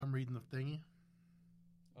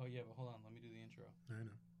yeah, but hold on. Let me do the intro. I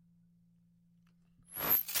know.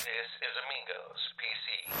 This is Amigos PC.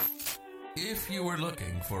 If you were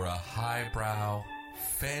looking for a highbrow,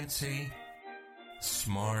 fancy,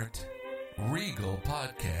 smart, regal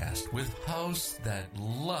podcast with hosts that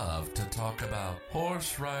love to talk about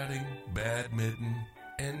horse riding, badminton,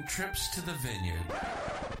 and trips to the vineyard,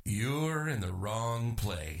 you're in the wrong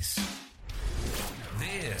place.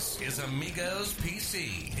 This is Amigos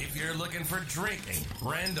PC. If you're looking for drinking,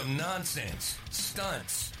 random nonsense,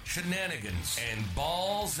 stunts, shenanigans, and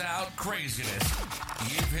balls-out craziness,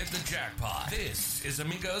 you've hit the jackpot. This is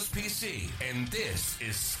Amigos PC, and this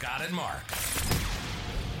is Scott and Mark.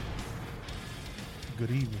 Good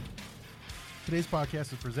evening. Today's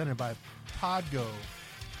podcast is presented by Podgo.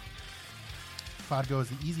 Podgo is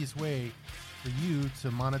the easiest way for you to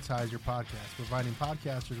monetize your podcast, providing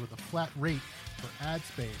podcasters with a flat rate for ad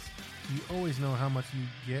space. You always know how much you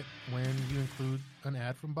get when you include an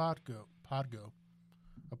ad from Podgo.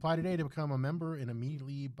 Apply today to become a member and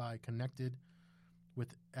immediately buy connected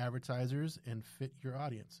with advertisers and fit your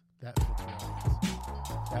audience. That fits your audience.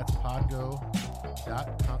 That's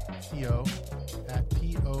podgo.co at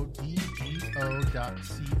podgo.co.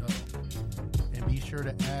 And be sure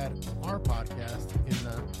to add our podcast in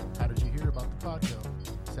the How Did You Hear About the Podgo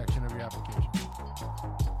section of your application.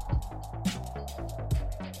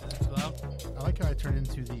 I like how I turned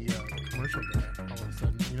into the commercial guy all of a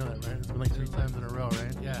sudden. You know that, right? It's been like 3 times in a row,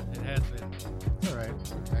 right? Yeah, it has been. It's all right.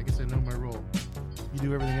 I guess I know my role. You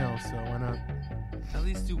do everything else, so why not? At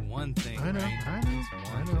least do one thing, I know, right? I know.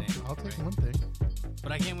 Thing, I'll take right? one thing.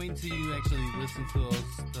 But I can't wait until you actually listen to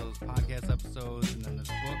those podcast episodes and then this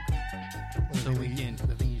book. So we can...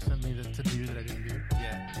 The thing you sent me to do that I didn't do.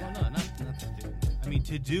 Yeah. Well, no, not to do. I mean,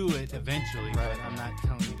 to do it eventually, Right. but I'm not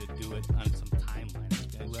telling you to do it on some timeline.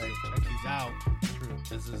 Right. Check these out. True.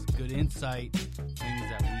 This is good insight, things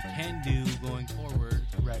that we can do going forward.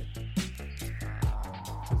 Right.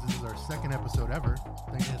 This is our second episode ever.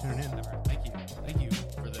 Thanks for tuning in. Thank you. Thank you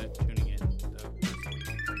for the tuning in.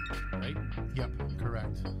 Right? Yep,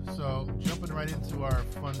 correct. So, jumping right into our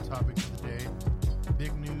fun topic today,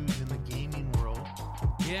 big news in the gaming world.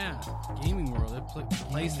 Yeah, gaming world.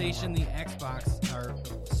 PlayStation, the Xbox are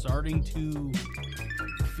starting to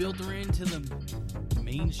filter into the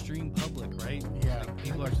mainstream public, right? Yeah, like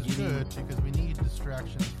people which are is getting good because we need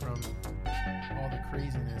distractions from all the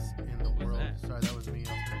craziness in the world. that? Sorry, that was me. I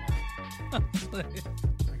got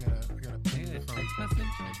a ping Hey, a from. text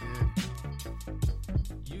message? I did.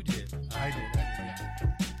 You did. I did.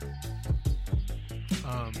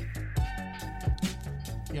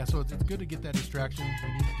 Yeah, so it's good to get that distraction. We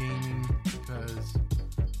need gaming because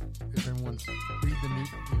if everyone's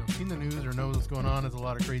seen the news or knows what's going on, there's a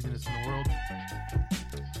lot of craziness in the world.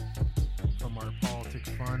 From our politics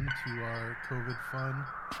fun to our COVID fun.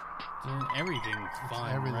 Everything's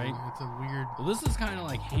fun, Everything. right? It's a weird... Well, this is kind of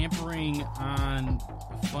like hampering on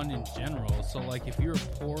fun in general. So, like, if you're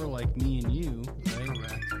poor like me and you, right?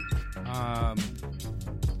 Correct.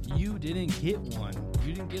 You didn't get one.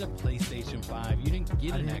 You didn't get a PlayStation 5. You didn't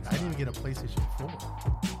get an Xbox. I didn't get a PlayStation 4.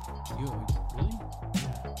 You really?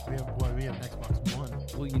 Yeah. We have an Xbox One.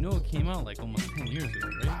 Well, you know it came out like almost 10 years ago,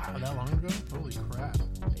 right? Wow, that long ago? Holy crap.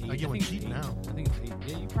 I get one cheap now. I think it's 8.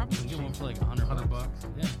 Yeah, you probably can get one for like $100.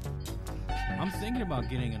 Yeah. I'm thinking about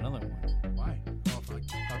getting another one. Why? Oh, for like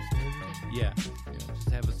upstairs or something? Yeah, just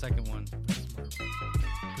have a second one. That's smart.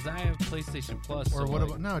 Because I have PlayStation Plus. Or so what like,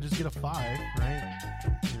 about, no, just get a 5, right?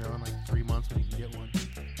 In like 3 months when you can get one.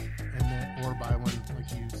 And then, or buy one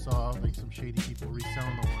like you saw, like some shady people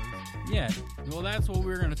reselling the ones. Yeah, well, that's what we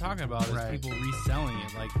were going to talk about is Right. people reselling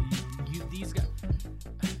it. Like, these guys,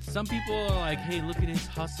 some people are like, hey, look at his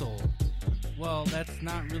hustle. Well, that's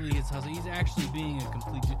not really his hustle. He's actually being a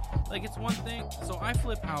complete... Like, it's one thing... So, I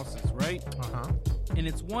flip houses, right? Uh-huh. And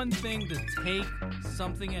it's one thing to take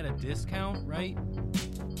something at a discount, right?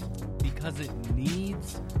 Because it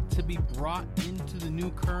needs to be brought into the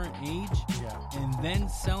new current age. Yeah. And then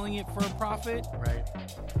selling it for a profit. Right.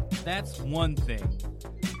 That's one thing.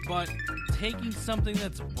 But taking something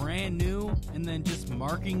that's brand new and then just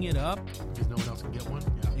marking it up... Because no one else can get one?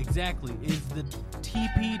 Yeah. Exactly. Is the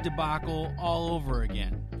TP debacle all over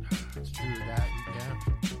again. It's true. That, yeah.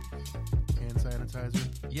 Hand sanitizer.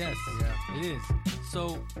 Yes, Yeah. it is.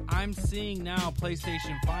 So I'm seeing now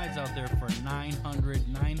PlayStation 5s out there for $900,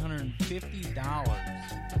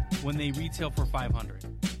 $950 when they retail for $500.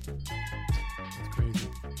 That's crazy.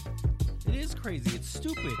 It is crazy. It's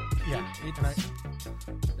stupid. Yeah.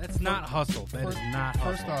 That's not hustle. That is not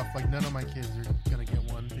hustle. First off, like none of my kids are going to get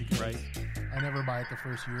one because Right. I never buy it the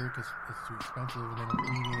first year because it's too expensive, and then it's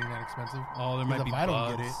really that expensive. Oh, there might Because be if I don't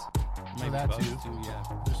bugs. get it, for Maybe that bugs too. yeah.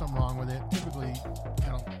 There's something wrong with it. Typically,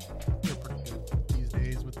 they're pretty good these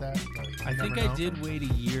days with that. But I think I did wait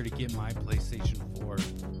a year to get my PlayStation 4.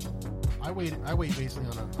 I wait basically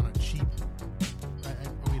on a cheap.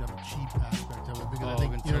 I wait on a cheap aspect of it because I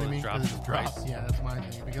think you know what I mean. Drops Because it's dropped. Yeah, that's my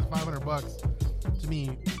thing. Because $500 to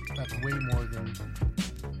me, that's way more than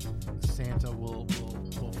Santa will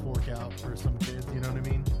fork out for some kids. You know what I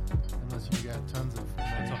mean? Unless you got tons of money.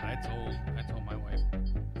 That's what I told my wife.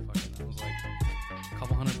 Fucking, I was like, a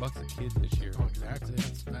couple $100 a kid this year. Oh, exactly.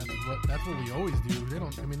 That's what we always do. They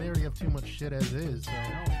don't. I mean, they already have too much shit as is. So.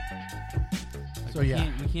 Like, So we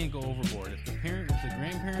yeah, we can't go overboard. If the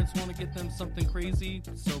grandparents want to get them something crazy,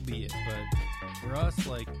 so be it. But for us,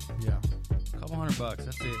 like, yeah. a couple $100,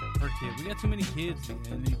 that's it per kid. We got too many kids,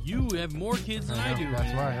 and you have more kids than I do. That's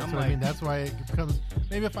and why. That's I'm what like, I mean. That's why it becomes.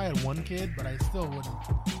 Maybe if I had one kid, but I still wouldn't.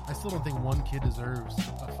 I still don't think one kid deserves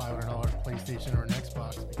a $500 PlayStation or an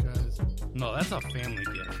Xbox because. No, that's a family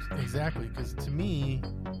gift. Exactly, because to me,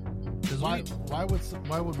 Why? why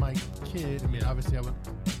would my kid? I mean, obviously, I would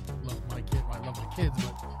love my kid. I love my kids,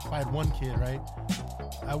 but if I had one kid, right,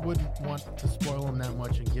 I wouldn't want to spoil them that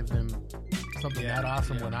much and give them something that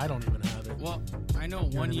awesome when I don't even have it. Well, I know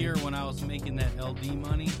one year when I was making that LD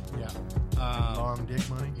money. Yeah. Long dick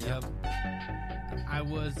money. Yeah. Yep. I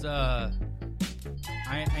was.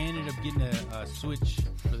 I ended up getting a Switch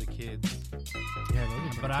for the kids. Yeah,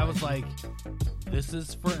 those are But I was like, this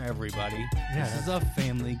is for everybody. Yeah, This is a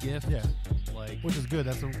family gift. Yeah. Like, which is good.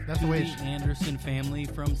 That's the to way. the Anderson family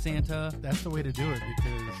from Santa. That's the way to do it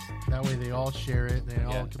because that way they all share it. They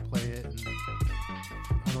all can play it. And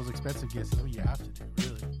on those expensive gifts, that's what you have to do,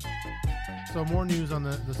 really. So more news on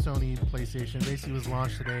the Sony PlayStation. Basically, was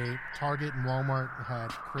launched today. Target and Walmart had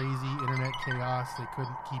crazy internet chaos. They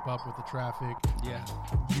couldn't keep up with the traffic. Yeah.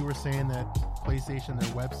 You were saying that PlayStation, their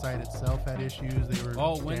website itself had issues. They were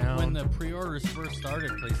down. When the pre-orders first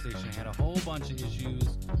started, PlayStation had a whole bunch of issues.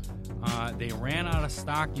 They ran out of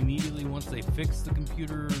stock immediately once they fixed the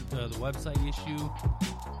computer, the website issue.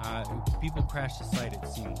 People crashed the site, it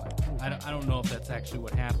seemed like. I don't know if that's actually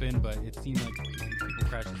what happened, but it seemed like people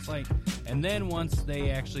crashed the site. And then once they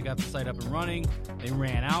actually got the site up and running, they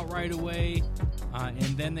ran out right away.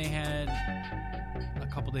 And then they had, a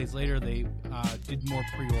couple days later, they did more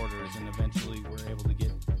pre-orders and eventually were able to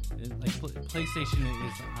get, like, PlayStation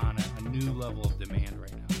is on a new level of demand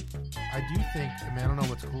right now. I do think, I mean, I don't know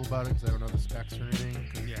what's cool about it because I don't know the specs or anything.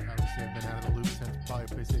 Because obviously I've been out of the loop since probably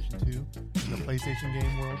PlayStation 2, in the PlayStation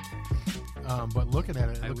game world. But looking at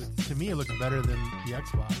it, to me, it looks better than the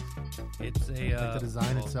Xbox. It's a the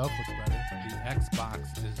design itself looks better. The Xbox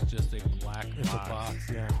is just a black box. It's a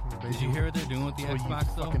box, yeah. Did you hear what they're doing with the Xbox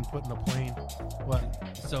you though? Fucking put in a plane.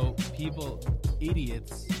 What? So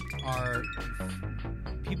idiots are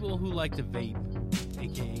people who like to vape,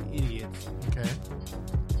 aka idiots. Okay.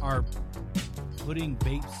 Are putting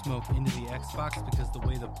vape smoke into the Xbox because the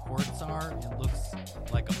way the ports are, it looks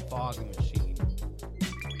like a fog machine.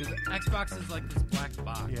 Because Xbox is like this black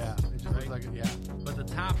box. Yeah, it just looks like it, yeah. But the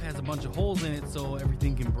top has a bunch of holes in it so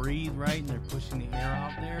everything can breathe, right? And they're pushing the air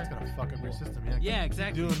out there. It's gonna fuck up your system. Yeah,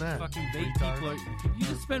 exactly. Doing that. Fucking vape people. You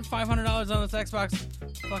just spent $500 on this Xbox,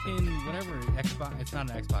 fucking whatever Xbox. It's not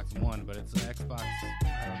an Xbox One, but it's an Xbox.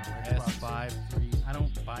 I don't know, S5, 3. I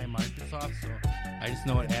don't buy Microsoft, so I just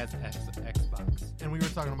know it has Xbox. And we were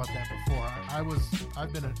talking about that before.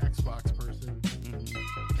 I've been an Xbox person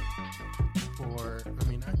for. I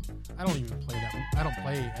mean, I don't even play that. I don't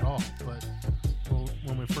play at all. But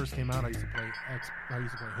when we first came out, I used to play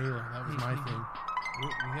Halo. That was my thing.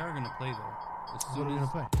 We are gonna play though. As What soon are we as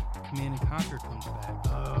gonna play? Command and Conquer comes back.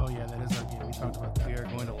 Oh yeah, that is our game. We talked about that. We are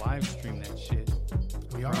going to live stream that shit.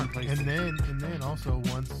 We are. And then also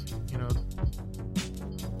once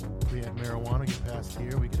we had marijuana get passed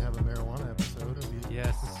here, we could have a marijuana episode.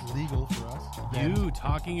 It's legal for us. You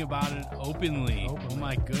talking about it openly. Oh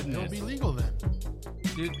my goodness. It'll be legal then.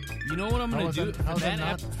 Dude, you know what I'm going to do? For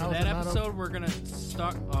that episode, we're going to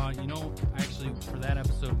start, actually, for that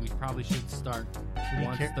episode, we probably should start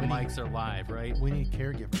once the mics are live, right? We need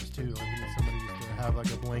caregivers, too. Like, we need somebody just to have,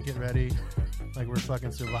 like, a blanket ready. Like, we're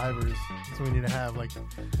fucking survivors. That's what we need to have. Like so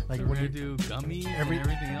when we're going to do gummies and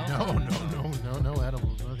everything else? No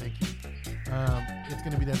edibles. No, thank you. It's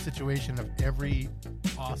going to be that situation of every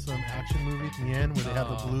awesome action movie at the end where they have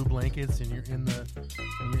the blue blankets and you're in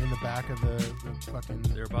the back of the fucking.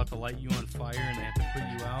 They're about to light you on fire and they have to put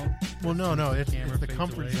you out. Well, no, it's the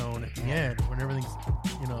comfort zone at the end when everything's,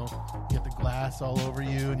 you get the glass all over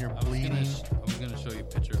you and you're bleeding. I was going to show you a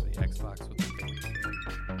picture of the Xbox with the thing.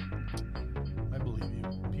 I believe you.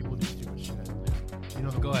 People do stupid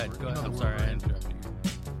shit. Go ahead. I'm sorry, I interrupted you.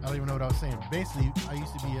 I don't even know what I was saying. Basically, I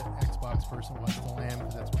used to be an Xbox person. Well, I still am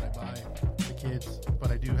because that's what I buy the kids.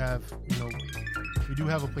 But I do have, we do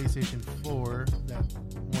have a PlayStation 4 that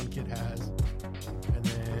one kid has, and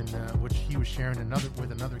then which he was sharing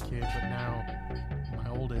with another kid. But now my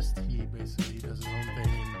oldest, he basically does his own thing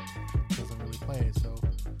and doesn't really play. So,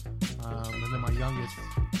 and then my youngest,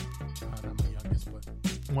 not my youngest, but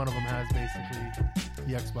one of them has basically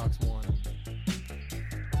the Xbox One.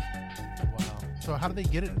 So how do they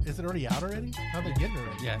get it? Is it already out already? How do they get it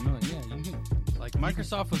already? Yeah, you can. Like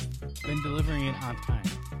Microsoft has been delivering it on time.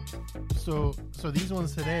 So these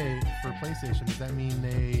ones today for PlayStation, does that mean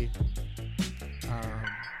they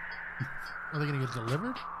are they going to get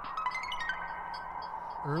delivered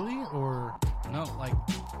early or no? Like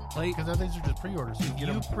because these are just pre-orders. So if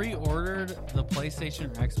you pre-ordered the PlayStation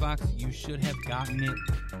or Xbox, you should have gotten it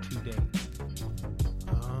today.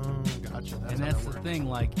 Gotcha. That's the thing,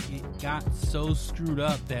 like, it got so screwed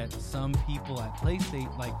up that some people at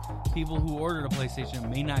PlayStation, like, people who ordered a PlayStation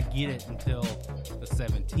may not get it until the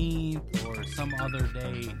 17th or some other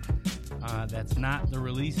day that's not the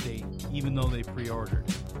release date, even though they pre-ordered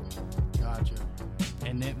it. Gotcha.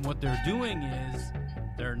 And then what they're doing is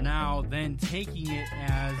they're now then taking it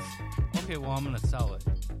as, okay, well, I'm going to sell it.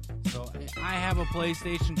 So I have a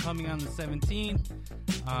PlayStation coming on the 17th.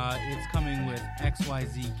 It's coming with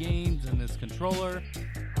XYZ games and this controller.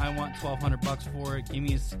 I want $1,200 for it. Give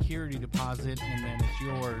me a security deposit, and then it's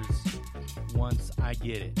yours once I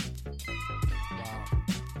get it. Wow.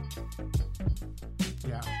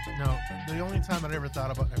 Yeah. No, the only time I ever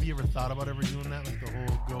thought about, have you ever thought about ever doing that? Like the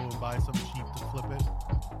whole go and buy something cheap to flip it?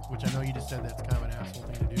 Which I know you just said that's kind of an asshole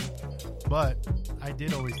thing to do. But I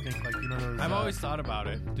did always think, like, those... I've always thought about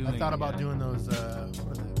it. I thought about doing those, what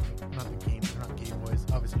are not the games, they're not Game Boys.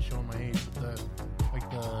 Obviously showing my age, but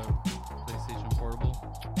the PlayStation Portable?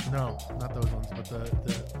 No, not those ones, but the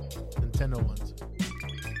Nintendo ones.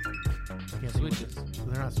 Switches.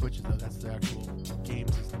 They're not Switches, though. That's the actual game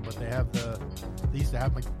system. But they have they used to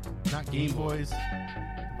have, like, not Game Boys,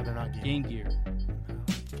 but they're not Game Gear. God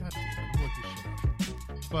damn it, I'm looking this shit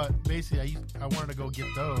up. But basically, I wanted to go get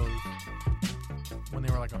those when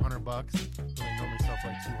they were like $100. When they normally sell for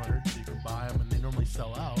like $200, so you can buy them, and they normally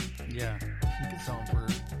sell out. Yeah. You can sell them for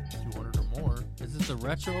 $200 or more. Is this the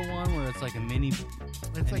retro one where it's like a mini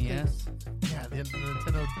It's NES? like the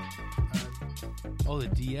Nintendo... the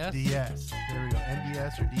DS? DS. There we go.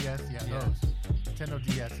 NDS or DS? Yeah, Yeah. those. Nintendo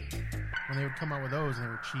DSs. When they would come out with those, and they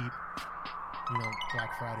were cheap,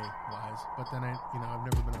 Black Friday wise. But then I've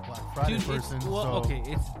never been a Black Friday person. Okay,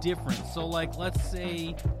 it's different. So, like, let's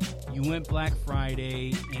say you went Black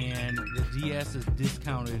Friday and the DS is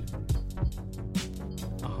discounted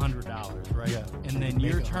 $100, right? Yeah. And then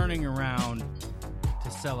you're turning around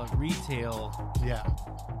to sell at retail. Yeah.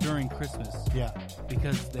 During Christmas. Yeah.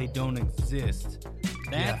 Because they don't exist.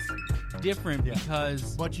 That's different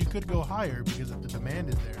because... But you could go higher because if the demand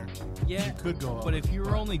is there, you could go up. But if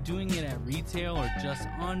you're only doing it at retail or just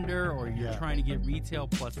under, or you're trying to get retail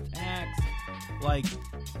plus tax, like,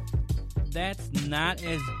 that's not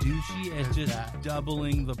as douchey as just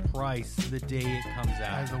doubling the price the day it comes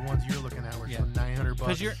out. As the ones you're looking at where it's $900.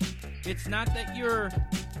 Because it's not that you're...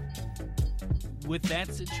 With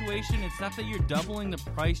that situation, it's not that you're doubling the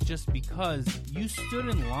price just because you stood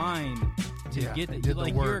in line to get it.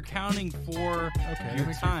 Like, you're accounting for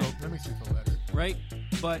your time. That makes me feel better. Right?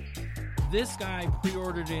 But this guy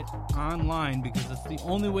pre-ordered it online because it's the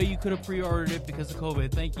only way you could have pre-ordered it because of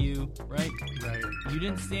COVID. Thank you. Right? Right. You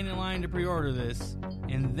didn't stand in line to pre-order this.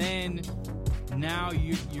 And then now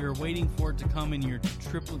you're waiting for it to come and you're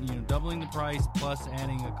doubling the price plus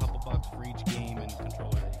adding a couple bucks for each game and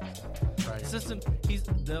controller. Right. System. He's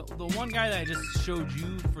the one guy that I just showed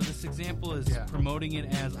you for this example is promoting it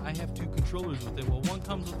as I have two controllers with it. Well, one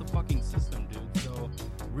comes with the fucking system, dude. So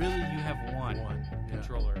really, you have one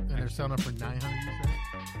controller. And they're selling up for $900. You said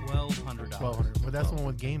 $1,200. $1,200. But that's the one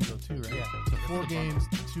with games though too, right? Yeah. So 4 games,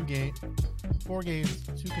 2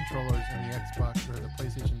 controllers, and the Xbox or the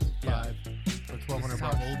PlayStation 5 for $1,200. This is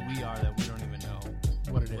how old we are that we don't even know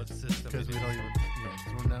what it is. What system? Because we don't even.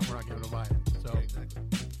 We're not going to buy it. So. Exactly.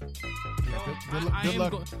 Good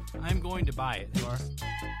luck. I'm going to buy it. You are?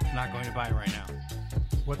 I'm not going to buy it right now.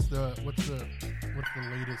 What's the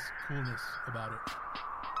latest coolness about it?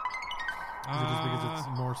 Is it just because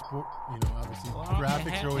it's more sport? Obviously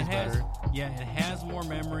graphics are always better. Yeah, it has more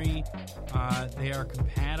memory. They are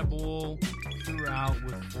compatible throughout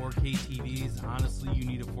with 4K TVs. Honestly, you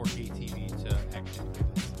need a 4K TV to actually play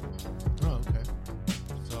this. Oh, okay.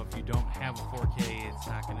 So if you don't have a 4K, it's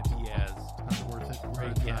not going to be as worth it.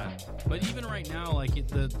 great. Yeah, but even right now, like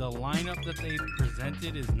the lineup that they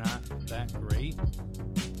presented is not that great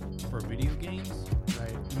for video games.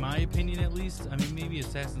 Right. In my opinion, at least. I mean, maybe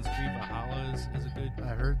Assassin's Creed Valhalla is a good. I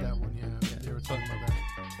heard that one. Yeah, they were talking about that.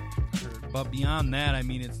 I heard. But beyond that, I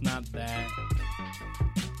mean, it's not that.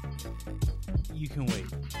 You can wait.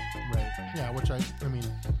 Right. Yeah, which I mean,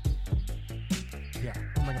 yeah,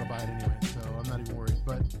 I'm not gonna buy it anyway, so I'm not even worried.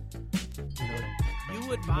 But you know, you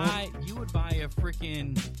would buy a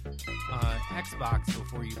freaking Xbox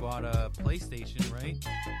before you bought a PlayStation, right?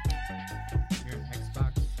 You're an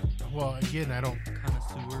Xbox. Well, again, I don't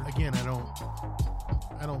Connoisseur. Again,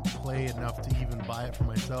 I don't play enough to even buy it for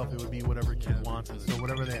myself. It would be whatever kid wants it. So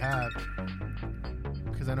whatever they have,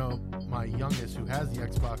 because I know my youngest who has the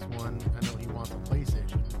Xbox One, I know he wants a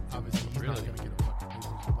PlayStation. Obviously, he's not going to get a fucking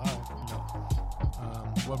PlayStation 5. No.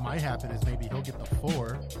 What might happen is maybe he'll get the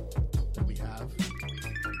 4 that we have.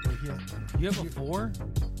 Wait, you have a 4?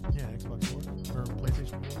 Yeah, Xbox 4 or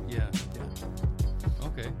PlayStation 4. Yeah.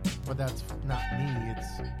 Okay. But that's not me.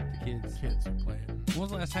 It's the kids. Kids who play it. When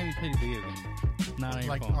was the last time you played a video game? Not on your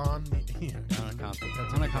like phone. on on a console.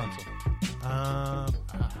 That's on a console.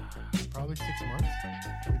 Probably 6 months,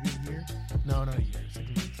 maybe a year. No, not a year. 6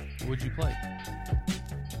 months. What'd you play?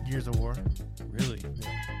 Gears of War. Really? Yeah.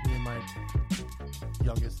 Me and my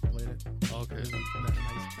youngest played it. Okay. It wasn't that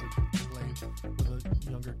nice to play with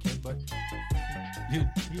a younger kid, but Dude,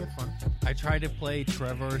 he had fun. I tried to play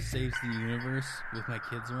Trevor Saves the Universe with my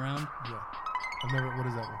kids around. Yeah. I've never. What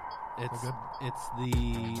is that one? It's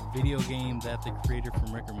the video game that the creator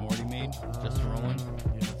from Rick and Morty made, Justin Roiland.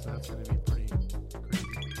 Yeah, so that's gonna be pretty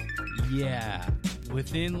crazy. Yeah.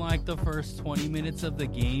 Within like the first 20 minutes of the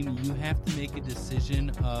game, you have to make a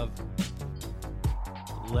decision of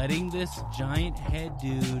letting this giant head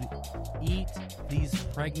dude eat these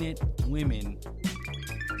pregnant women.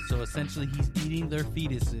 So essentially he's eating their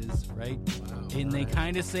fetuses, right? Wow, and they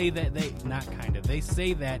kind of say that they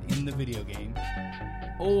say that in the video game.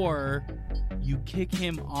 Or you kick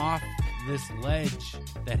him off this ledge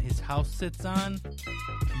that his house sits on,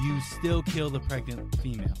 you still kill the pregnant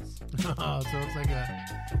females. Oh, so it's like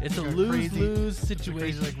a lose-lose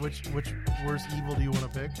situation. Like which worst evil do you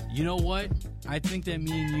want to pick? You know what? I think that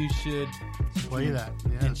me and you should play that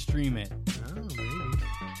and stream it. Oh, maybe.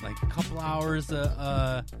 Like a couple hours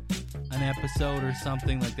an episode or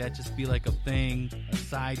something like that. Just be like a thing, a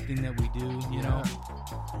side thing that we do. You know,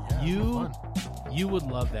 you would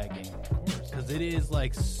love that game, of course, because it is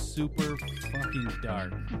like super fucking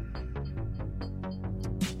dark.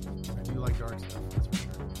 I do like dark stuff. That's for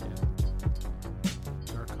sure.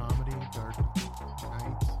 Yeah. Dark comedy, dark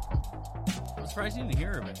nights. I'm surprised you didn't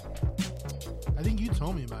hear of it. I think you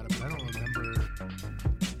told me about it, but I don't remember.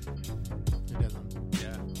 It doesn't.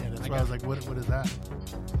 Yeah, that's why I was like, what is that?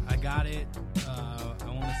 I got it. I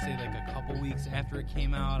want to say like a couple weeks after it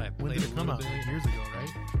came out. I When played did it come out? bit. Years ago, right?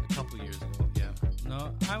 A couple years ago. Yeah.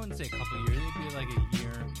 No, I wouldn't say a couple years. It'd be like a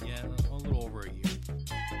year. Yeah, a little over a year.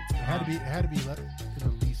 It had to be. It had to be in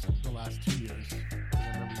at least the last 2 years. I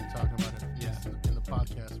remember you talking about it. Yeah. In the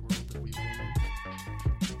podcast world that we've been in.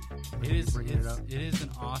 It is an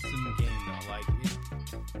awesome game though. Like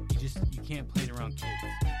you can't play it around kids.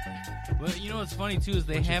 But you know what's funny too is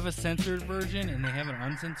they have a censored version and they have an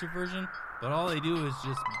uncensored version, but all they do is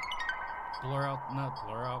just not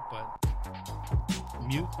blur out, but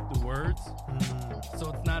mute the words.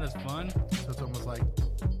 So it's not as fun. So it's almost like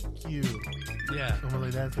Q. Yeah. Almost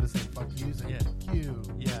like that instead of saying fuck you, saying Q.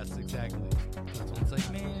 Yes, exactly. It's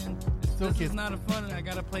like, man, Still this is not a fun. I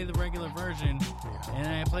gotta play the regular version. Yeah. And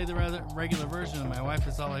I play the regular version, and my wife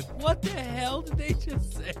is all like, "What the hell did they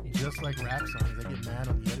just say?" Just like rap songs, I get mad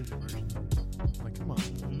on the edited version. I'm like, come on, I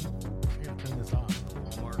gotta turn this off.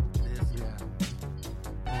 Walmart, this,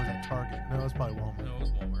 Yeah. Or was that Target? No, it was probably Walmart. no, it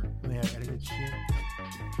was Walmart. And they had edited shit.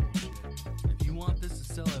 Bullshit. If you want this to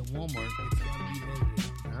sell at Walmart, it's gotta be edited.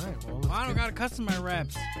 All right, well, I don't gotta custom my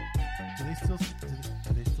raps Do they still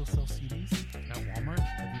sell CDs at Walmart.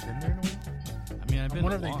 Have you been there in a while? I mean, I've been.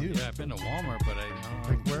 wonder to if they do. Yeah, I've been to Walmart, but I don't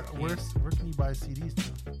Like know. where can you buy CDs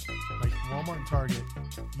now? Like Walmart and Target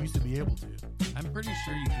used to be able to. I'm pretty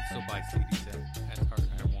sure you can still buy CDs at Target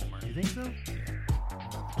at Walmart. You think so? Yeah. I'll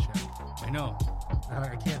have to check. I know.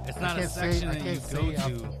 I can't. It's I not a can't section I that can't you say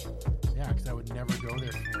go to. Yeah, because I would never go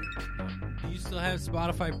there for it. Do you still have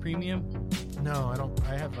Spotify Premium? No, I don't.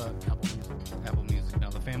 I have Apple Music. Apple Music now,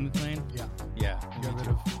 the family plan. Yeah. Yeah. Got me rid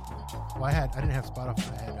too. of. Well, I didn't have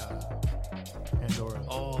Spotify. I had Pandora.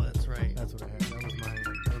 Oh, that's right. That's what I had. That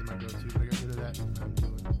was my go-to. But I got rid of that, and I'm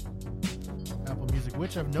doing Apple Music,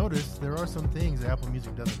 which I've noticed there are some things that Apple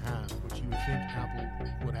Music doesn't have, which you would think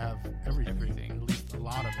Apple would have everything. At least a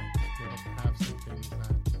lot of it. They don't have some things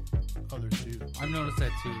that others do. I've noticed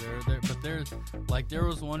that too. There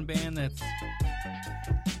was one band that's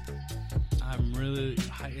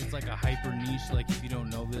it's like a hyper niche. Like if you don't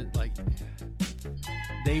know that, like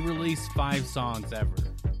they release 5 songs ever.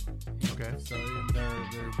 Okay. So they're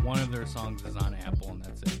one of their songs is on Apple, and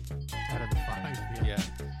that's it. Out of the 5, Yeah.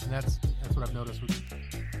 And that's what I've noticed with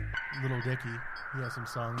Little Dicky. He has some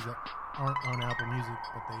songs that aren't on Apple Music,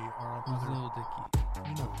 but they are on Who's other. Little Dicky?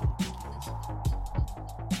 You know who Little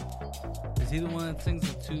Dicky is. Is he the one that sings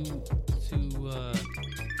with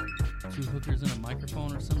two hookers and a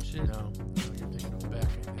microphone or some shit? No, you're thinking of Beck, I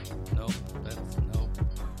think. Nope. Nope.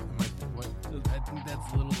 What? I think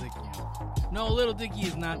that's Little Dicky. No, Little Dicky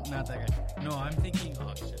is not that guy. No, I'm thinking.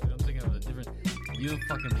 Oh shit! I'm thinking of a different. You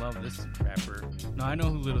fucking love this rapper. No, I know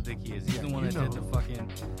who Little Dicky is. He's the one that did the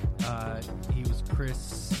fucking. He was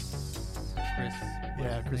Chris.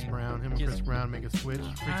 Yeah, Chris Brown. Him and Chris Brown make a switch.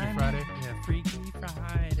 Freaky Friday. Yeah, Freaky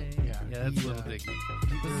Friday. Yeah, that's Little Dicky.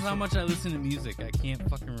 This is how much I listen to music. I can't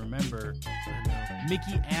fucking remember. I know.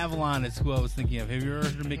 Mickey Avalon is who I was thinking of. Have you ever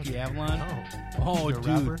heard of Mickey Avalon? Oh, Is he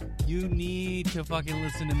a dude, rapper? you need to fucking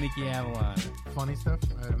listen to Mickey Avalon. Funny stuff,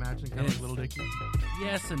 I'd imagine, kind of like Little Dicky.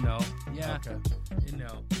 Yes and no. Yeah. Okay.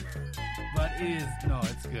 No. But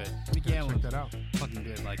it's good. Mickey Check Avalon's that out. fucking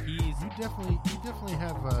good. Like You definitely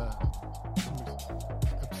have some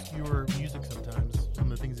obscure music sometimes. Some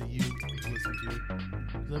of the things that you listen to.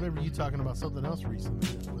 'Cause I remember you talking about something else recently.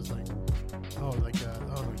 It was like,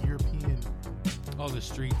 the European. the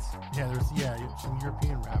Streets. Yeah, there's some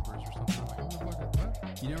European rappers or something. I'm like, what the fuck?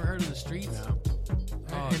 What? You never heard of the Streets? No.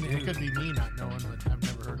 Oh, and it dude. could be me not knowing, but I've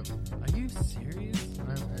never heard of them. Are you serious? And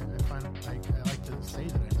I like to say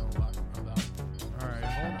that I know a lot about. All right,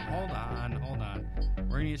 hold on.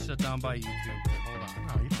 We're gonna get shut down by YouTube. But hold on.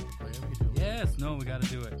 No, you don't have to play it. We can do it. Yes, no, we gotta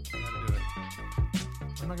do it.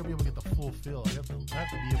 I'm not gonna be able to get the full feel. I have to be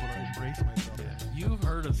able to embrace myself. Yeah, you've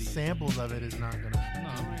heard of these. Samples of it is not gonna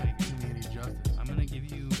do me any justice. I'm gonna give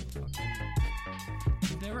you fucking.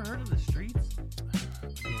 You've never heard of the Streets?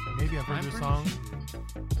 Again, maybe I've heard their songs.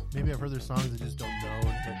 Maybe I've heard their songs. I just don't know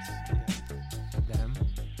if it's them.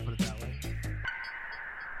 Put it that way.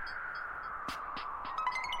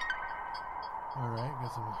 All right,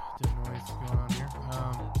 got some dead noise going on here.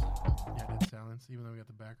 Dead silence. Even though we got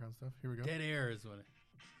the background stuff. Here we go. Dead air is what it.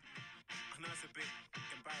 I know it's a bit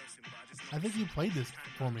embarrassing, but I just I think you played this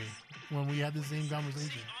for me when we had the same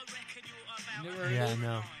conversation. You never heard Yeah, of I it?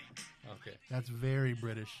 know. Okay. That's very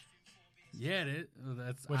British. Yeah, it is.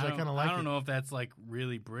 That's Which I don't- kinda like I don't it. know if that's like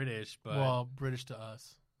really British, but Well, British to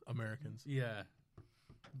us, Americans. yeah.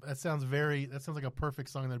 That sounds like a perfect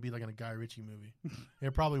song that'd be like in a Guy Ritchie movie.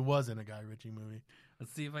 It probably was in a Guy Ritchie movie.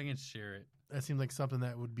 Let's see if I can share it. That seems like something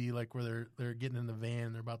that would be like where they're getting in the van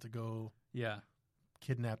and they're about to go Yeah.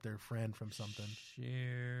 kidnap their friend from something.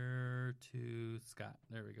 Share to Scott.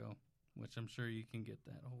 There we go. Which I'm sure you can get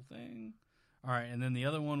that whole thing. All right, and then the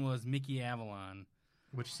other one was Mickey Avalon.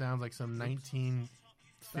 Which sounds like some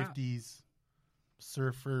 1950s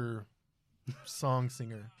surfer song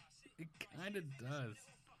singer. It kind of does.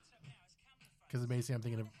 Because basically I'm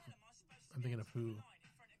thinking of who?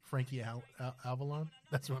 Frankie Avalon?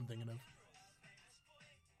 That's what I'm thinking of.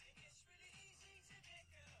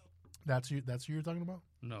 That's who you're talking about?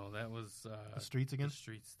 No, that was The Streets again? The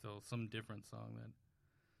Streets still. Some different song then.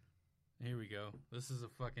 Here we go. This is a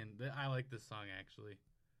fucking... I like this song, actually.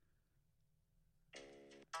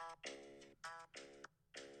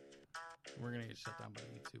 We're going to get shut down by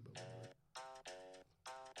YouTube, but whatever.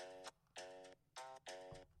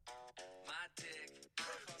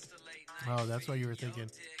 Oh, that's why you were thinking.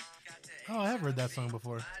 Oh, I have heard that song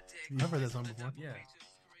before. I've heard that song before. Yeah.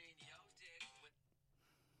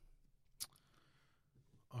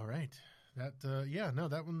 All right. That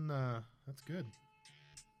that one that's good.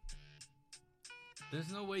 There's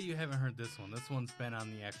no way you haven't heard this one. This one's been on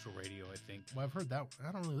the actual radio, I think. Well, I've heard that.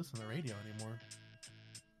 I don't really listen to the radio anymore.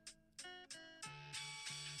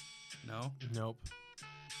 No? Nope.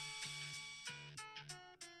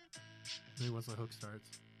 Maybe once the hook starts.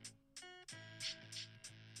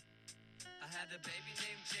 I had a baby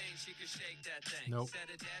named Jane, she could shake that thing. Nope. Said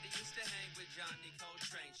her daddy used to hang with Johnny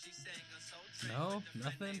Coltrane. She sang a soul train. No? with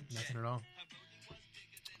a friend Nothing? named Nothing Jen. at all. Her booty was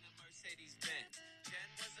bigger than a Mercedes Benz. Jen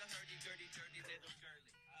was a hurdy-gurdy, dirty little girlie.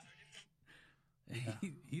 I heard it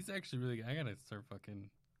from He's actually really good. I gotta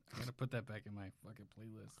put that back in my fucking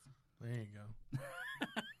playlist. There you go.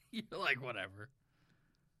 You're like, whatever.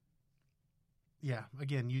 Yeah.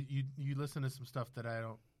 Again, you listen to some stuff that I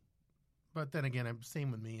don't. But then again,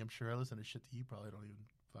 same with me. I'm sure I listen to shit that you probably don't even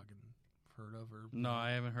fucking heard of or. No,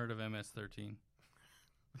 I haven't heard of MS-13.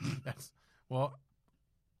 That's well.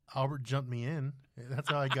 Albert jumped me in. That's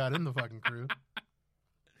how I got in the fucking crew.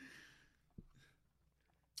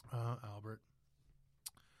 Albert.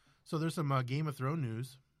 So there's some Game of Thrones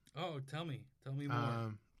news. Oh, tell me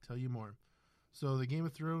more. Tell you more. So the Game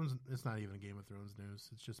of Thrones, it's not even a Game of Thrones news.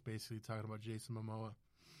 It's just basically talking about Jason Momoa.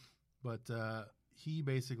 But he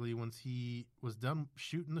basically, once he was done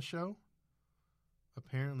shooting the show,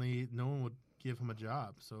 apparently no one would give him a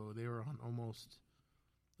job. So they were on almost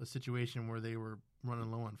a situation where they were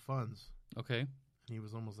running low on funds. Okay. And he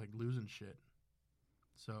was almost like losing shit.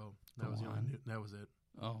 So that was the only that was it.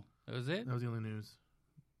 Oh, that was it? That was the only news.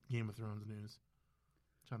 Game of Thrones news.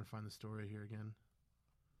 Trying to find the story here again.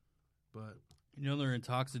 But You know they're in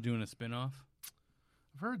talks of doing a spinoff?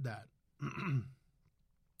 I've heard that.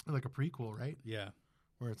 Like a prequel, right? Yeah.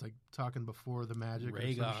 Where it's like talking before the magic or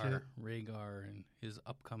some shit. Rhaegar and his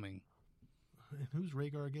upcoming. And who's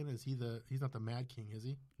Rhaegar again? Is he he's not the Mad King, is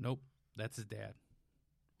he? Nope. That's his dad.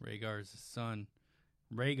 Rhaegar is his son.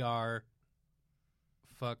 Rhaegar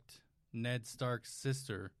fucked Ned Stark's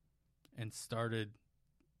sister and started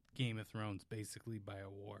Game of Thrones basically by a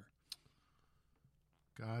war.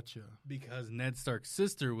 Gotcha. Because Ned Stark's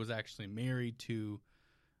sister was actually married to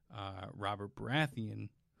Robert Baratheon,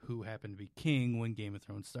 who happened to be king when Game of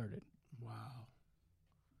Thrones started. Wow.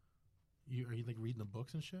 Are you like reading the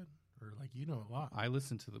books and shit? Or like you know a lot? I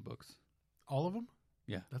listened to the books. All of them?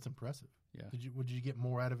 Yeah. That's impressive. Yeah. Would you get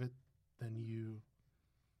more out of it than you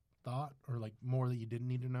thought, or like more that you didn't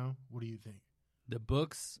need to know? What do you think? The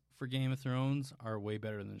books for Game of Thrones are way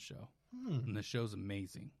better than the show. And the show's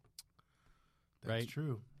amazing. That's right?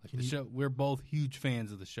 true. Like the show, we're both huge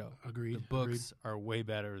fans of the show. Agreed. The books are way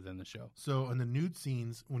better than the show. So in the nude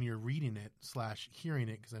scenes, when you're reading it / hearing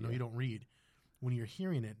it, because I know you don't read, when you're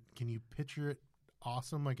hearing it, can you picture it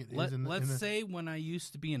awesome like it is in the... Let's say when I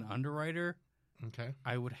used to be an underwriter, okay,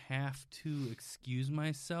 I would have to excuse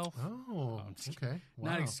myself. Oh, okay. Wow.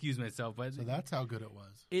 Not excuse myself, but... So that's how good it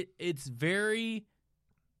was. It's very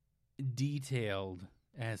detailed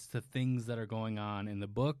as to things that are going on in the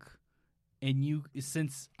book. And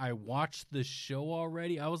since I watched the show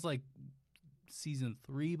already, I was like season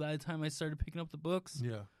 3 by the time I started picking up the books.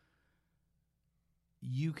 Yeah.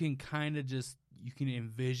 You can kind of you can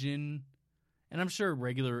envision, and I'm sure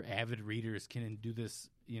regular avid readers can do this,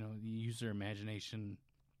 use their imagination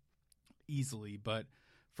easily. But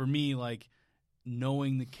for me, like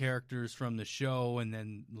knowing the characters from the show and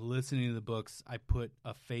then listening to the books, I put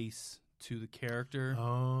a face to the character.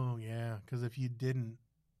 Oh, yeah. Because if you didn't,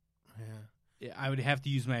 yeah, I would have to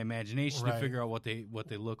use my imagination to figure out what they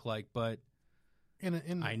look like, but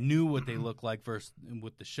I knew what they look like first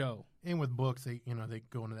with the show. And with books, they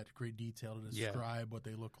go into that great detail to describe what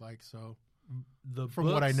they look like. So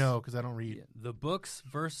from what I know, because I don't read the books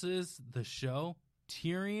versus the show,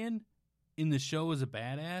 Tyrion in the show is a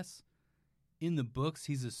badass. In the books,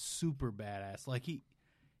 he's a super badass. Like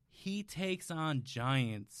he takes on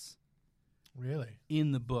giants. Really?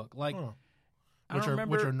 In the book, like. Oh. Which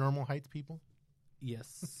are normal heights people?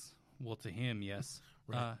 Yes. Well, to him, yes.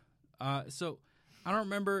 Right. So I don't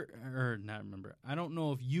remember, or not remember. I don't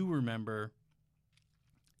know if you remember.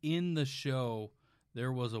 In the show,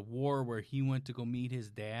 there was a war where he went to go meet his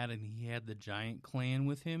dad, and he had the giant clan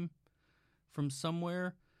with him from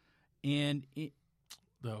somewhere, and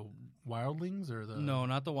the wildlings or the no,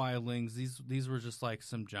 not the wildlings. These were just like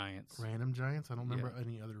some giants, random giants. I don't remember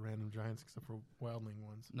any other random giants except for wildling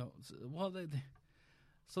ones. No, so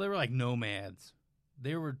they were like nomads.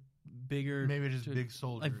 They were bigger, maybe just big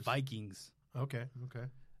soldiers, like Vikings. Okay.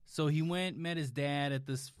 So he met his dad at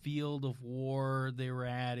this field of war they were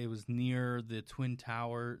at. It was near the Twin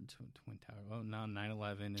Tower. Twin Tower. Oh, now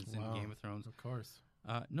 9/11 is in Game of Thrones. Of course.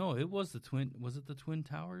 No, it was the Twin. Was it the Twin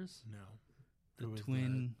Towers? No. The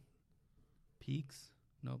Twin Peaks?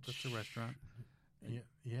 No, that's a restaurant.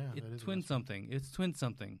 Yeah. It's Twin something. It's Twin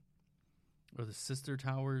something. Or the Sister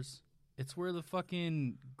Towers. It's where the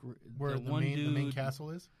fucking... Where the main castle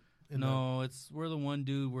is? It's where the one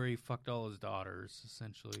dude where he fucked all his daughters,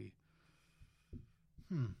 essentially.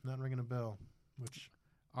 Not ringing a bell. Which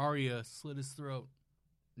Arya slit his throat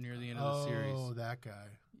near the end of the series. Oh, that guy.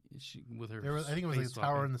 With her I think it was like a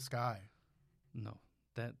tower in the sky. No,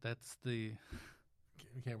 that's the...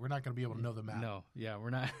 Okay, we're not going to be able to know the map. No, yeah, we're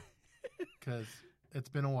not. Because it's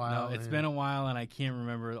been a while. No, it's been a while, and I can't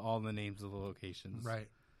remember all the names of the locations. Right.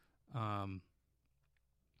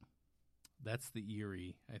 That's the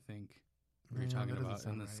Erie, I think. You're talking about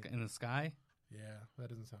in the sky. Yeah, that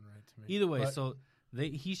doesn't sound right to me. Either way, so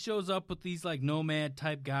he shows up with these like nomad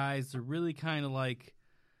type guys. They're really kind of like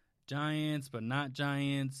giants, but not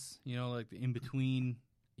giants. Like the in between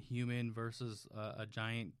human versus a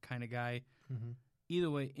giant kind of guy. Mm-hmm. either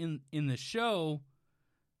way, in the show,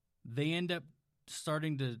 they end up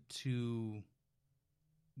starting to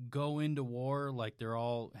go into war. Like, they're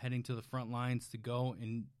all heading to the front lines to go,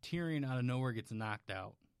 and Tyrion out of nowhere gets knocked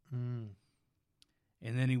out. Mm.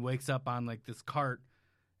 And then he wakes up on, like, this cart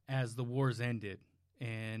as the war's ended,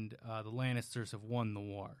 and the Lannisters have won the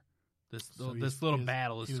war. This little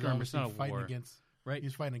battle is skirmish, not a war. Right?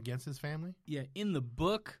 He's fighting against his family? Yeah, in the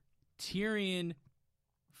book, Tyrion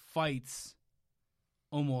fights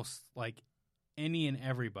almost, like, any and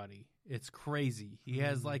everybody. It's crazy. He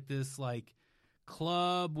has, like, this, like,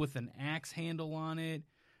 club with an axe handle on it,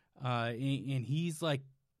 and he's, like,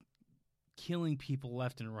 killing people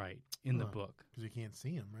left and right in the book. Because you can't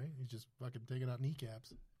see him, right? He's just fucking taking out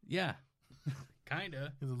kneecaps. Yeah, kind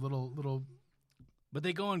of. He's a little... But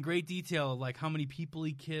they go in great detail of, like, how many people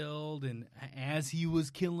he killed and as he was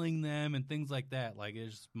killing them and things like that. Like,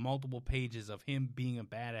 there's multiple pages of him being a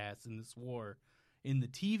badass in this war. In the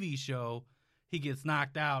TV show, he gets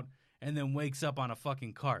knocked out and then wakes up on a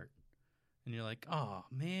fucking cart. And you're like, oh,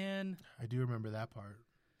 man. I do remember that part,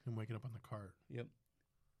 him waking up on the cart. Yep.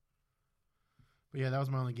 But yeah, that was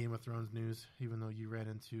my only Game of Thrones news, even though you ran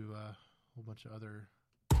into a whole bunch of other...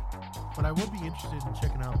 But I would be interested in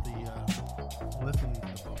checking out the listening to the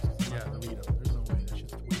books. I'm not gonna read them. There's no way. That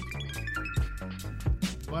shit's way too long.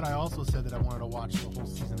 But I also said that I wanted to watch the whole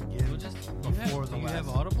season again before the last. Do you have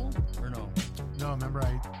Audible or no? No, remember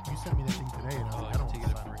you sent me that thing today, and I was like, I don't want to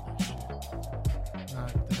sign up for that shit. Not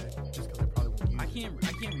today, just because I probably won't use it. I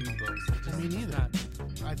can't read books. Me neither.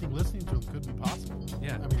 I think listening to them could be possible.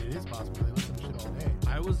 Yeah. I mean, it is possible. They listen to shit all day.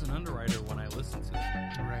 I was an underwriter when I listened to them.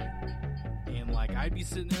 Right. And, like, I'd be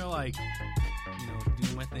sitting there, like, you know,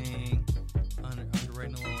 doing my thing,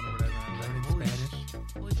 underwriting a loan or whatever. And I'm like,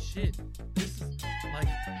 holy shit. This is, like,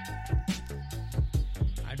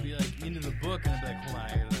 I'd be, like, into the book, and I'd be like, hold on, I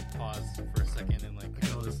gotta, like, pause for a second and, like,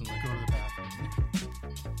 kind of listen. Go to the bathroom.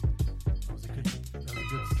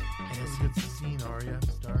 That was a good scene, Arya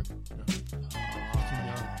Stark. No. Too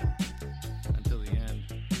young. Until the end.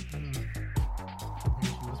 Maybe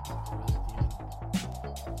she was probably really at the end.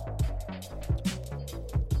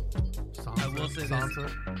 I will say this.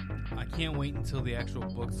 I can't wait until the actual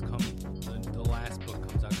books come, the last book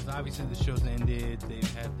comes out. Because obviously the show's ended.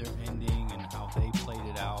 They've had their ending and how they played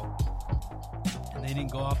it out. And they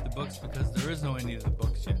didn't go off the books because there is no ending to the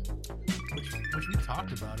books yet. Which we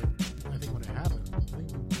talked about it, I think, when it happened.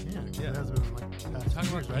 Yeah. It has been like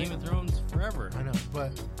talking about Game of Thrones forever. I know,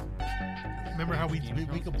 but remember how we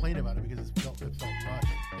complained about it because it felt rushed.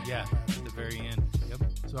 Yeah, at the very end. Yep.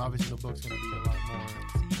 So obviously the book's going to be a lot more.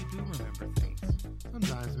 See, you do remember things.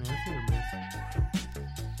 Sometimes, man,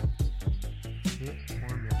 it's hit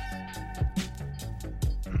or miss.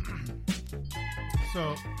 So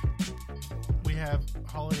we have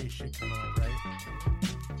holiday shit coming up,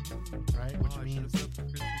 right? Which means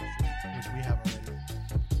which we have already.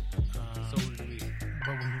 So did we.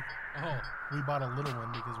 But we bought a little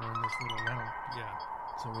one because we're in this little rental. Yeah.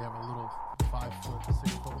 So we have a little 5 foot,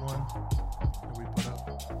 6 foot one that we put up.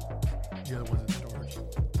 The other one's in storage.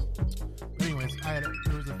 But anyways,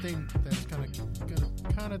 there was a thing that's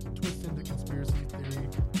kind of twist into conspiracy theory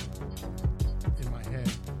in my head,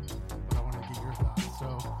 but I want to get your thoughts. So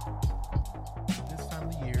this time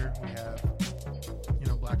of the year we have,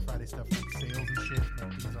 Black Friday stuff like sales and shit,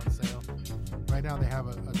 like things on sale. Right now they have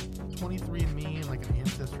a 23andMe and like an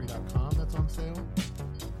Ancestry.com that's on sale.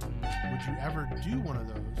 Would you ever do one of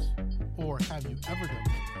those? Or have you ever done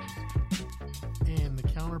one of those? And the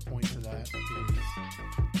counterpoint to that is,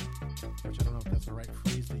 which I don't know if that's the right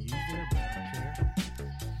phrase to use there, but I don't care.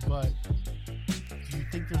 But do you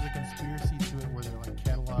think there's a conspiracy to it where they're like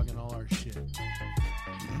cataloging all our shit?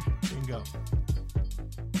 And go.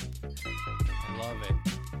 I love it.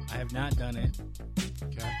 I have not done it.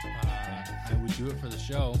 Okay. I would do it for the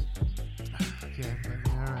show. Okay.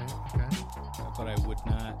 All right. Okay. But I would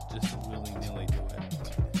not just willy-nilly do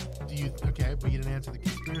it. Okay, but you didn't answer the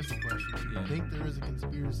conspiracy question. Do you think there is a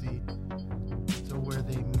conspiracy to where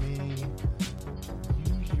they may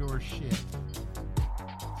use your shit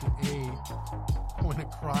to point a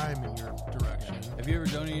crime in your direction? Have you ever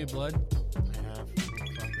donated blood? I have.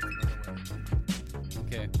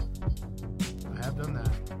 Okay. I have done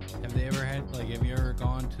that. Have you ever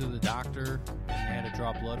gone to the doctor and they had to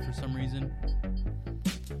draw blood for some reason?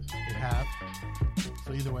 They have.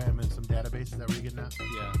 So either way, I'm in some database. Is that where you're getting at?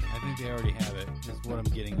 Yeah, I think they already have it. Is what I'm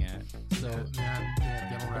getting at. So yeah,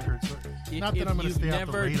 dental records. Not that I'm going to stay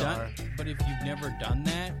off the radar. But if you've never done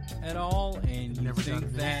that at all, and you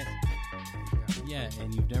think that,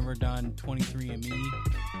 and you've never done 23andMe,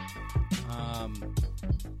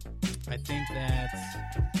 I think that's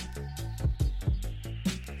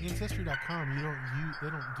Ancestry.com, they don't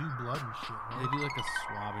do blood and shit, They right? do like a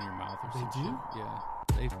swab in your mouth or They something. do? Yeah.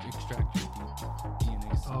 They extract your DNA.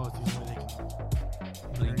 Oh, it's the only way they can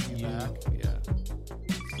bring you back. Yeah.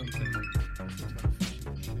 Something That's got a fishy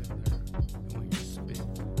shit there. when you spit.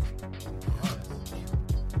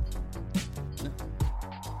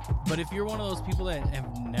 But if you're one of those people that have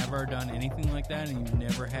never done anything like that and you've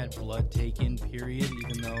never had blood taken, period,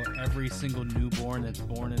 even though every single newborn that's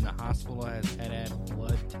born in a hospital has had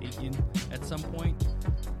blood taken at some point,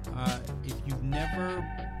 if you've never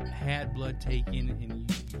had blood taken and you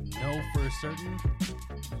know for certain,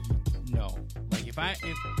 no. Like if I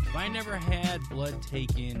never had blood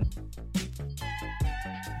taken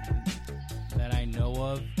that I know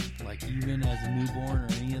of, like even as a newborn or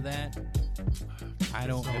any of that, I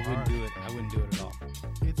wouldn't do it. I wouldn't do it at all.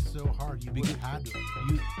 It's so hard. You would have had to.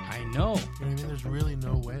 I know. You know what I mean? There's really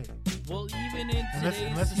no way. Well, even in today's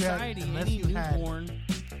unless society, unless any you had- newborn,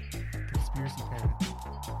 Conspiracy parents,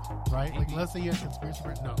 right? Like, Maybe. let's say you have conspiracy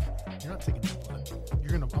parents. No, you're not taking the blood.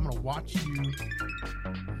 I'm gonna watch you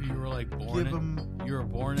you were like born. give them. You were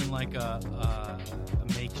born in like a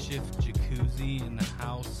makeshift jacuzzi in the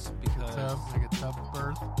house because Like a tub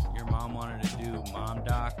birth. your mom wanted to do mom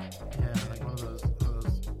doc. Yeah, like one of those what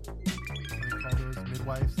do they call those?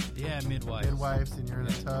 Midwives. Yeah, midwife. Midwives, and you're in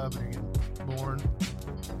a tub and you're getting born,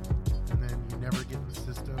 and then you never get in the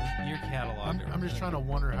system. Your catalog. I'm just trying to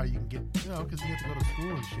wonder how you can get, because you have to go to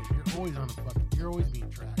school and shit. You're always on a you're always being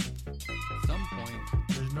tracked. At some point,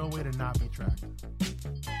 There's no way to not be tracked.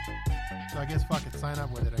 So I guess fuck it, sign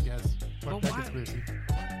up with it. I guess. Fuck But that why- conspiracy.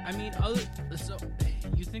 I mean, so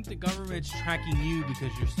you think the government's tracking you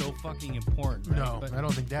because you're so fucking important? Right? No, But I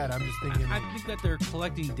don't think that. I'm just thinking. I like, think that they're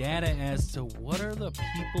collecting data as to what are the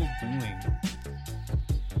people doing.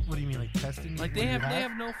 what do you mean, like testing? Like what they you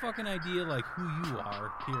have no fucking idea like who you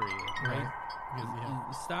are. Period. Right? Because, yeah.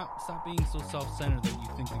 And stop being so self-centered that you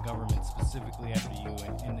think the government's specifically after you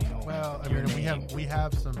and they know. Well, I your mean, name. we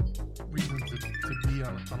have some reasons to be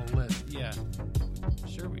on a list. Yeah,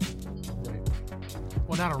 sure we. Right.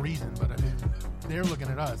 Well, not a reason, but I mean, they're looking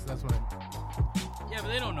at us. That's what. Yeah, but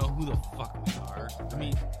they don't know who the fuck we are. I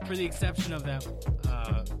mean, for the exception of that,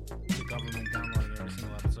 the government downloading every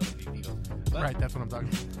single episode of the Amigos. But, Right. That's what I'm talking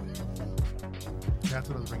about. That's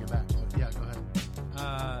what I was bringing back. But yeah, go ahead.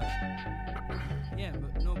 Yeah,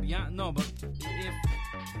 but but if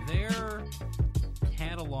they're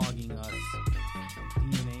cataloging us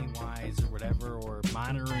DNA wise or whatever, or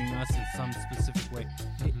monitoring us in some specific way,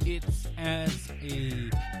 it's as a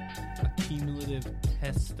cumulative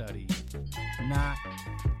test study, not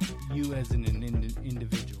you as an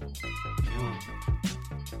individual.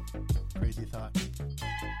 Crazy thought.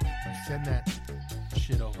 You send that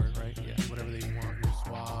shit over, right? Yeah. Whatever they want, your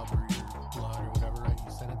swab or your blood or whatever, right?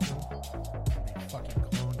 You send it to them, and they fucking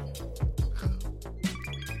clone you.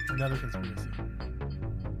 Another conspiracy.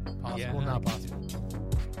 Possible, Yeah. not possible.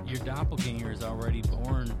 Your doppelganger is already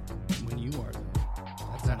born when you are there.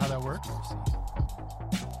 Is that how that works? Is that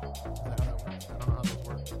how that works? I don't know how those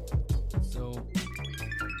work. So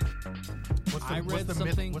What's the, I what's read the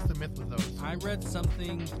something- Myth, what's the myth with those? I read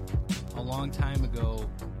something a long time ago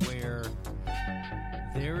where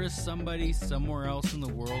there is somebody somewhere else in the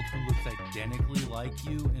world who looks identically like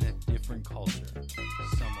you in a different culture.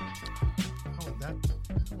 Somewhere. How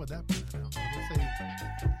would that be now? Let's say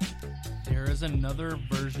There is another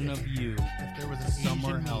version of you if there was an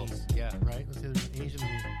somewhere Asian else. me, Yeah. right? Let's say there's an Asian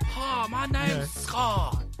me. Oh, my name's Yeah.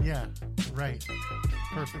 Scott. Yeah, right.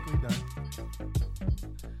 Perfectly done.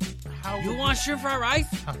 How You would want shrimp fried rice?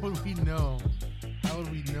 How would we know? How would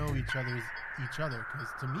we know each other? Because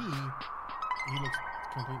to me, he looks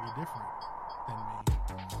completely different than me.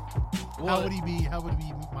 How would he be? How would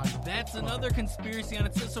he be my? That's another conspiracy on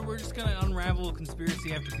its own. So we're just gonna unravel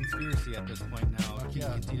conspiracy after conspiracy at this point now. Fuck Keep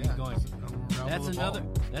yeah, continue yeah. going. Just unravel That's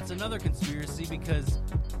the ball. another conspiracy because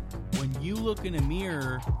when you look in a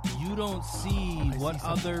mirror, you don't see I what see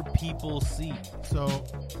something. other people see. So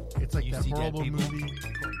it's like You that see dead horrible people? movie.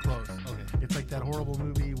 Close. Okay. It's like that horrible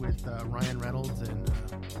movie with Ryan Reynolds and the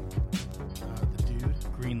dude.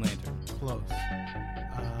 Green Lantern. Close.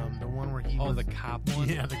 The one where he Oh, was the cop one.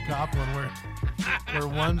 Yeah, the cop one where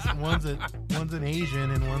one's an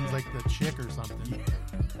Asian and one's like the chick or something.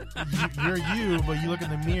 You're you, but you look in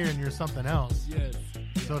the mirror and you're something else. Yes.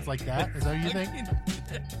 So it's like that. Is that what you think?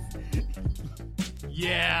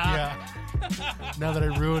 Yeah. Yeah. Now that I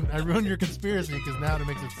ruined your conspiracy because now it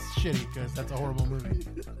makes it shitty because that's a horrible movie.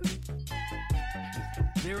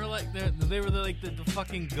 They were like the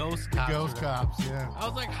fucking ghost cops. Ghost cops. Yeah. I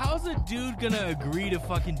was like, how's a dude gonna agree to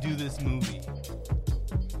fucking do this movie?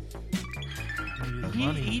 He needed his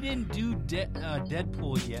money. He didn't do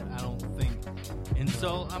Deadpool yet, I don't think. And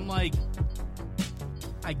so I'm like,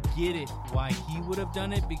 I get it why he would have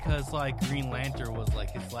done it, because like Green Lantern was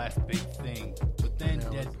like his last big thing. But then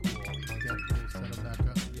Yeah, Deadpool set him back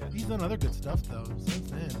up. Yeah. He's done other good stuff though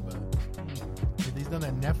since then, but he's done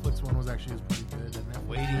that Netflix one was pretty good. That Netflix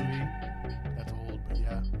Waiting. movie. That's old, but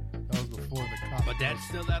yeah, that was before the cop. But that's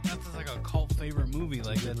still that's like a cult favorite movie.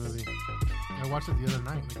 Like Good that's movie. I watched it the other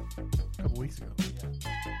night, like a couple weeks ago.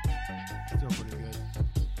 Still pretty good.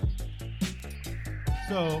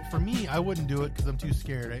 So for me, I wouldn't do it because I'm too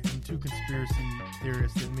scared. I'm too conspiracy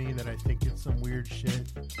theorist in me that I think it's some weird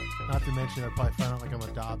shit. Not to mention I'd probably find out like I'm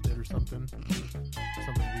adopted or something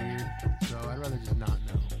weird. So I'd rather just not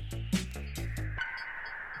know.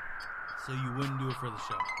 so you wouldn't do it for the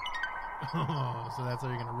show. Oh, so that's how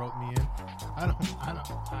you're gonna rope me in?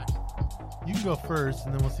 You can go first,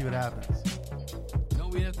 and then we'll see what happens. No,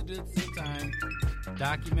 we have to do it at the same time.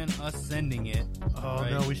 Document us sending it. Oh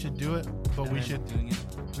right? no, we should do it, but And we then should doing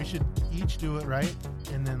it. we should each do it, right?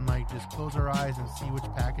 And then like just close our eyes and see which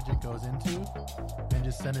package it goes into, and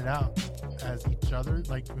just send it out as each other.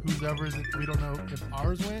 Like whoever's it, we don't know if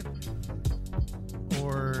ours went,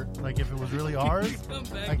 or like if it was really ours, Come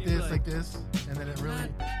back like and this, be like this, and then it really. I'm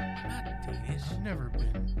not Danish. I've never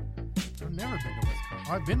been to Wisconsin.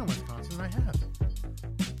 Oh, I've been to Wisconsin. I have.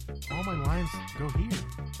 All my lines go here.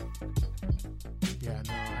 Yeah,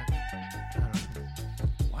 no, I don't know.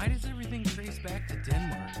 Why does everything trace back to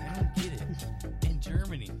Denmark? I don't get it. And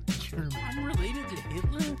Germany. Germany. I'm related to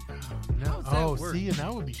Hitler? No. How does that Oh, work? see, and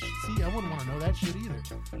that would be. See, I wouldn't want to know that shit either.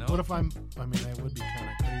 No. What if I mean, that would be kind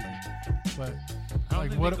of crazy. But I don't like,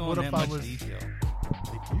 think what, they go what in if that I much was? detail.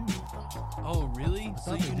 They do. Oh, really?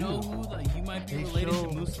 So thought you they know do. who you might be They related show-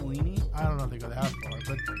 to Mussolini? I don't know if they go that far,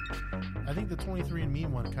 but I think the 23andMe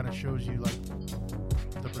one kind of shows you like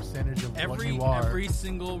the percentage of what you are. Every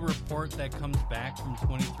single report that comes back from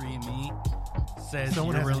 23andMe says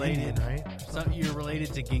Someone you're has an related, Indian, right? So you're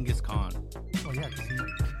related to Genghis Khan. Oh yeah,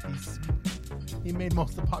 because he made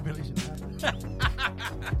most of the population happen.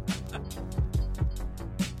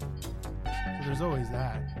 So there's always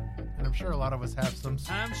that, and I'm sure a lot of us have some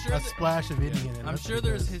I'm sure a that- splash of Indian in it. I'm That's sure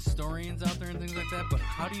there's because- historians out there and things like that, but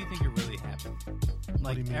how do you think it really happened?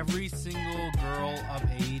 Like do you mean? every single girl of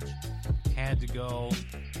age had to go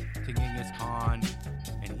to Genghis Khan,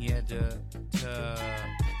 and he had to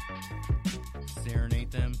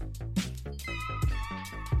serenade them.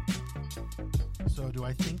 So do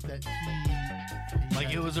I think that he Like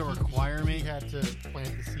had it was to- a requirement? He had to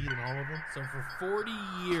plant the seed in all of them. So for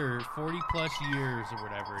 40 plus years or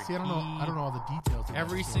whatever, See, I don't know all the details. Of that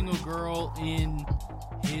every story. single girl in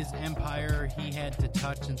his empire he had to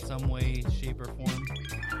touch in some way, shape, or form.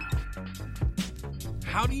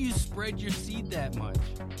 How do you spread your seed that much?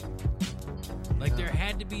 Like Yeah. there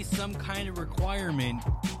had to be some kind of requirement,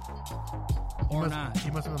 or not.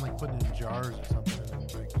 He must have been like putting it in jars or something, and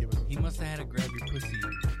then like giving them He must have had to grab your pussy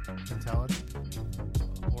mentality.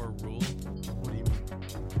 or rule. What do you mean?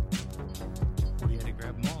 What do He you had to mean?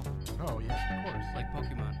 grab them all, Oh yeah, of course. like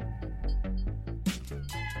Pokemon.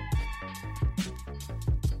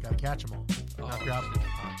 Gotta catch them all, not grab them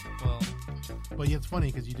all. Well, But yeah, it's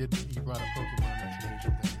funny because you brought up Pokemon. That's an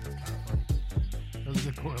Asian thing. That's kind of funny. That was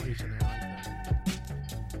a good correlation there. I like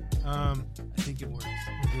that. I think it works.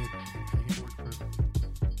 It did. I think it worked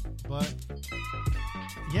perfect. But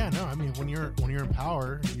yeah, no. I mean, when you're in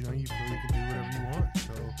power, you feel you can do whatever you want.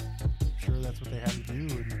 So I'm sure that's what they had to do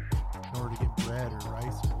in order to get bread or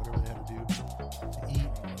rice or whatever they had to do to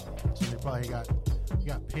eat. So they probably got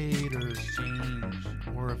paid,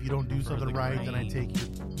 or if you don't do For something the right, then I grain.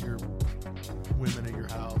 take your women at your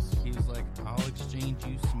house. He was like, I'll exchange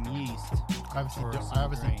you some yeast. I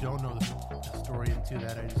obviously grain. don't know the story into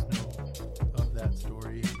that. I just know of that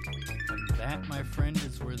story. And that, my friend,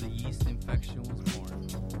 is where the yeast infection was born.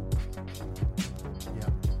 Yeah,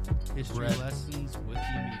 History Bread. lessons with the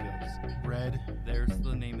amigos. bread, There's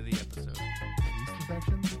the name of the episode. yeast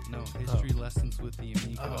infection. No, history lessons with the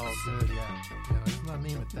amigos. Oh, good. Yeah. Let's not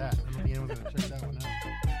name it that. I don't think anyone's gonna check that one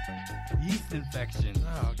out. Yeast infection.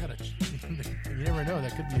 Oh, you never know.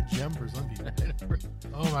 That could be a gem for some people.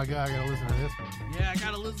 Oh my god, I gotta listen to this one. Yeah, I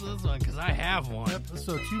gotta listen to this one because I have one.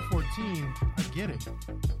 Episode 214. I get it.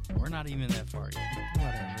 We're not even that far yet.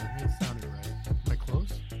 Whatever. It sounded right. Am I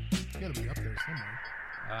close? You gotta be up there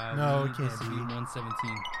somewhere. No, it can't this will be. be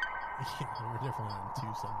 117. Yeah, we're definitely on 2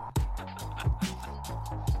 something.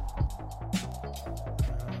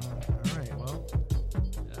 All right. Well,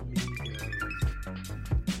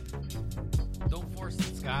 Don't force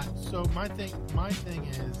it, Scott. so my thing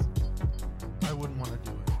is, I wouldn't want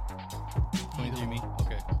to do it. 23 me.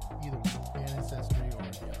 Okay. Either one. And it says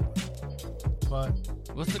But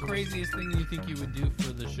What's the craziest thing you think you would do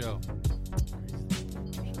for the show?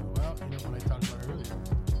 well, what I talked about earlier,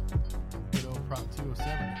 good old Prop 207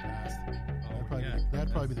 that passed.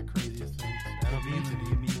 That'd probably be the craziest thing. That'll be in the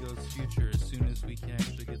Amigos future as soon as we can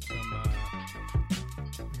actually get some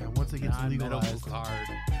once it gets non-medical legalized. card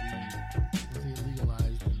weed. Once they get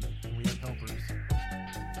legalized and we have helpers,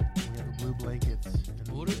 we have the blue blankets. And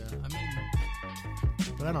What the, if, I mean,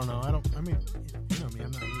 but I don't know. I mean, you know me.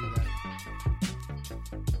 I'm not really that.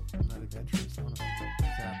 I'm not adventurous, honestly.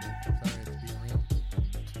 Sadly, sorry, it's being real.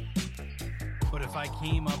 but if I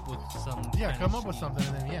came up with some, Yeah, kind come of up with scheme- something,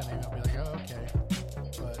 and then maybe I'll be like, oh, okay.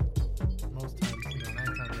 But most times, 9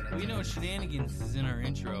 times out of We 10, know shenanigans is in our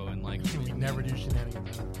intro, and like we never do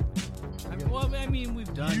shenanigans. I mean,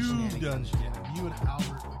 we've done You've shenanigans. done shenanigans. You and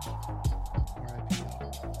Albert, which R.I.P.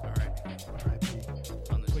 All right, R.I.P.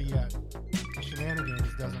 on the But show. yeah,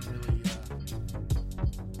 shenanigans doesn't really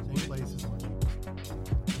take place as much.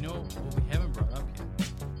 You know what we haven't brought up yet?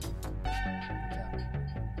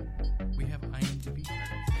 We have IMDb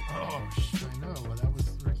credits. Oh, I know. Well,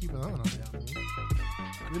 we're keeping on that.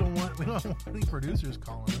 We don't want any producers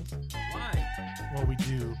calling us. Why? Well, we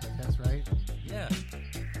do, I guess, right? Yeah.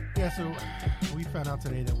 Yeah, so we found out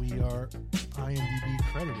today that we are IMDb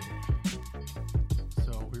credited.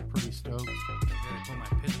 So we're pretty stoked. I gotta put my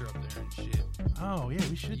picture up there and shit. Oh, yeah,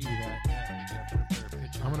 we should do that. Yeah, we gotta put up there a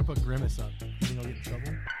picture. I'm going to put Grimace up. You think I'll get in trouble?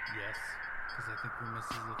 Yes, because I think Grimace is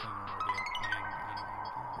the thing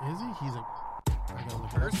already. Is he? He's a... I gotta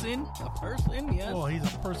look A person, yes. Well, he's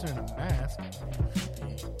a person in a mask.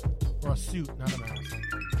 Or a suit, not a mask.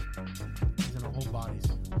 He's in a whole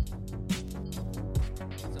bodysuit.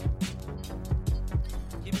 So,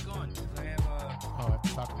 keep it going, because I have Oh, I have to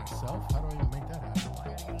talk to myself? How do I even make that happen? I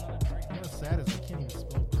gotta get another drink. You know what's sad is I can't even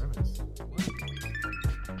spell Grimace. What?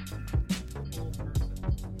 Whole person.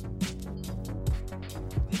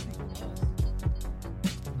 Disney Plus.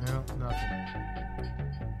 No, nothing.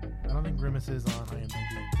 I don't think Grimace is on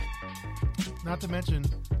IMDb. Not to mention,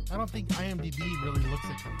 I don't think IMDb really looks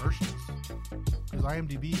at commercials. Because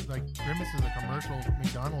IMDb, like, Grimace is a commercial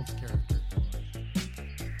McDonald's character.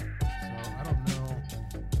 So, I don't know.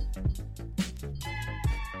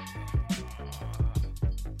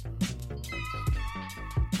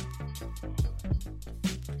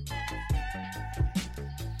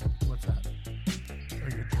 What's that? Or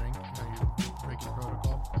your drink? Are you breaking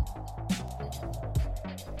protocol?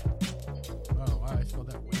 Oh, wow, I spelled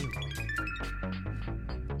that way wrong.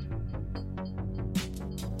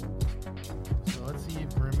 So let's see if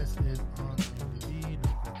Grimace is on IMDb.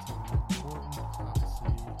 Not that that's even important,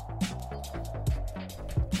 obviously.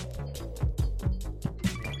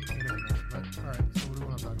 Yeah, it doesn't matter. But, alright, so what do we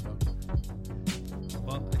want to talk about?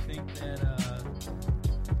 Well, I think that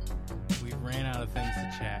we ran out of things to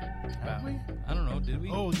chat about. Have we? I don't know. Did we?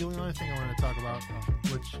 Oh, the only other thing I wanted to talk about,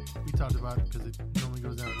 which we talked about because it normally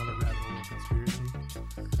goes down another rabbit hole of conspiracy,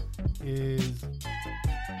 is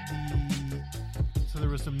so there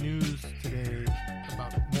was some news today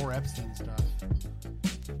about more Epstein stuff.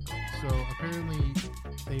 So apparently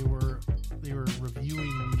they were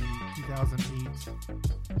reviewing the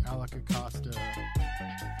 2008 Alec Acosta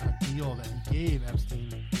deal that he gave Epstein,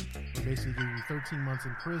 where basically giving him 13 months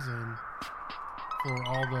in prison for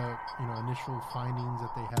all the initial findings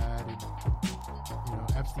that they had,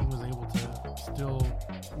 and Epstein was able to still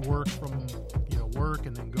work from work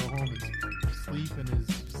and then go home and sleep in his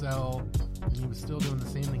cell, and he was still doing the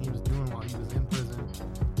same thing he was doing while he was in prison.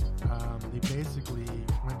 They basically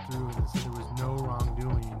went through and said there was no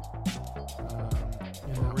wrongdoing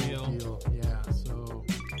in For that real? whole deal. Yeah, so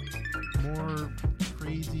more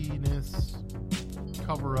craziness,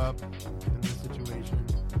 cover up in this situation.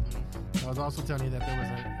 I was also telling you that there was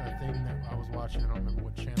a thing that I was watching. I don't remember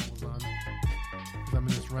what channel it was on. Because I'm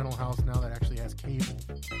in this rental house now that actually has cable.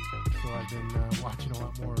 So I've been watching a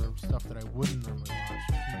lot more stuff that I wouldn't normally watch.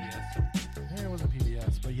 PBS. It wasn't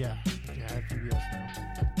PBS, but yeah. Yeah, I have PBS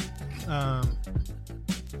now.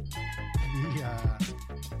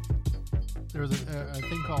 There was a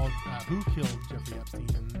thing called Who Killed Jeffrey Epstein?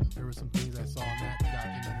 And there were some things I saw on that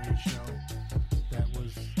documentary show that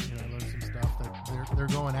was, I learned some stuff that they're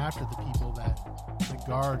going after the people the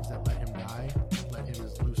guards that let him die. Let him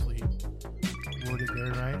is loosely worded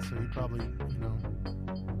there, right? So he probably,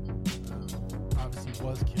 obviously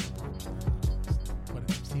was killed. But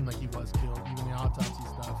it seemed like he was killed. Even the autopsy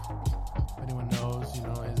stuff, if anyone knows, his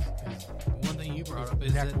One thing you brought up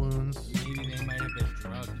is neck that wounds. maybe they might have been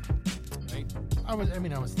drugged, right? I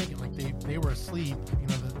was thinking like they were asleep.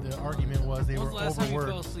 The argument was they When were was the last time you overworked.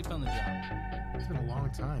 fell asleep on the job? It's been a long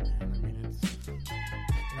time, man. I mean,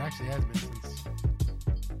 it actually has been since.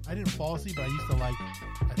 I didn't fall asleep, but I used to I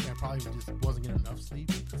think I probably just wasn't getting enough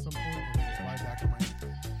sleep at some point. And it was right back in my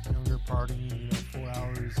younger partying, 4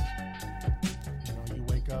 hours. You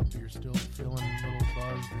wake up, you're still feeling a little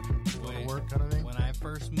buzzed and go to work kind of thing. When I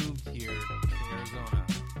first moved here to Arizona,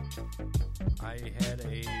 I had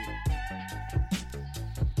a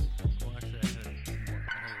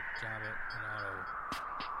job at an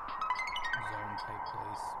auto zone type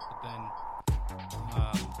place, but then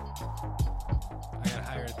I got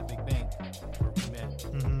hired at the big bank where we met.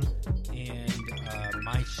 Mm-hmm. And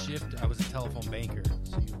my shift, I was a telephone banker,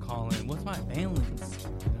 so you call in, what's my balance?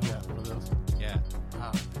 Yeah, one of those. Yeah.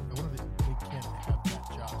 Wow. I wonder if they can't have that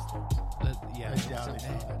job still. Yeah. I doubt So they it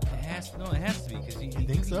found has to be, because you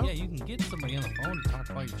think so? Yeah, you can get somebody on the phone to talk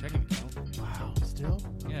about your checking account. Wow. Still?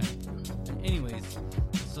 Yeah. Anyways,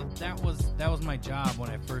 so that was my job when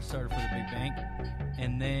I first started for the big bank,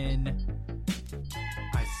 and then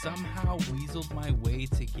I somehow weaseled my way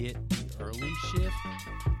to get the early shift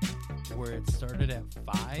where it started at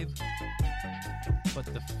 5. But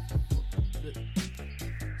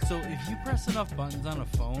so if you press enough buttons on a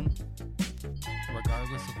phone,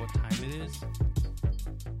 regardless of what time it is,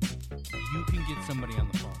 you can get somebody on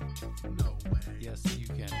the phone. No way. Yes, you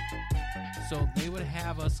can. So they would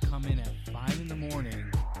have us come in at 5 in the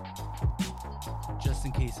morning just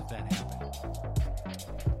in case if that happened.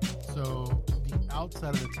 So the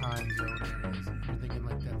outside of the time zone areas, you're thinking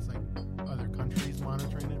like that's like other countries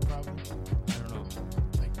monitoring it probably? I don't know.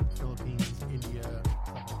 Like Philippines, India,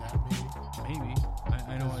 stuff like that maybe? Maybe.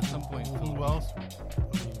 I know at some point. Who else?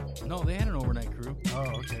 No, they had an overnight crew. Oh,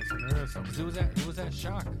 okay. So there is something. Because it was at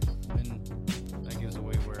Shock. And that gives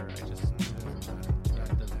away where I just...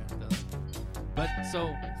 That doesn't. But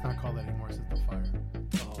so... It's not called that anymore. It's the fire.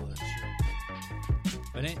 Oh, that's true.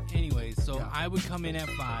 But anyways, so Yeah. I would come in at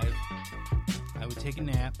 5. I would take a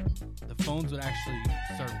nap. The phones would actually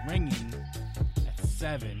start ringing at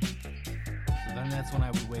 7. So then that's when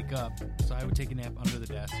I would wake up. So I would take a nap under the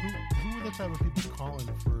desk. Who were the type of people calling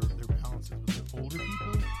for their balances? Was it older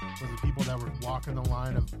people? Was it people that were walking the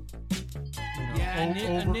line of,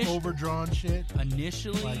 overdrawn shit?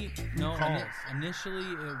 Initially, Like, who no. calls? Initially,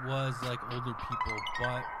 it was like older people,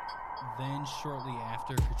 but then shortly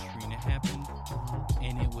after Katrina happened,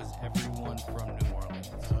 and it was everyone from New Orleans.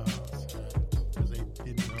 Because they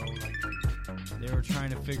didn't know, They were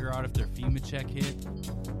trying to figure out if their FEMA check hit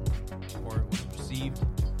or it was received.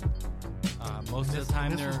 Most of the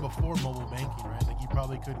time, this was before mobile banking, right? Like you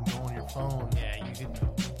probably couldn't go on your phone. Yeah, you could.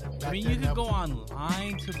 I mean, then you could that go was-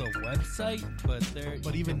 online to the website, but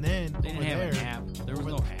But even then, they didn't over have there, an app. There was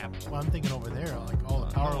no app. Well, I'm thinking over there, like all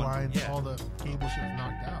the power No one- lines, yeah. all the cable shit was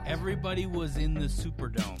knocked out. Everybody was in the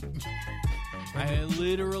Superdome. I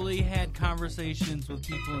literally had conversations with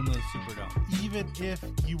people in the Superdome. Even if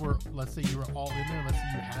you were, let's say you were all in there, let's say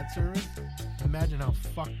you had service, imagine how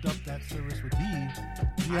fucked up that service would be.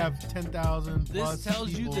 You have 10,000 plus This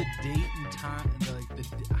tells people. you the date and time,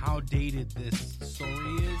 how dated this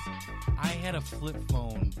story is. I had a flip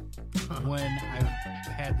phone when I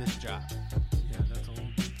had this job. Yeah, that's old.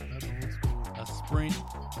 That's old school. A Sprint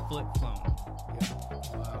flip phone.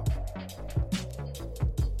 Yeah. Wow.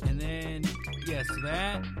 And then, yeah, so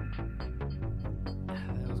that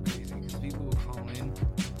was crazy because people would call in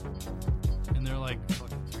and they're like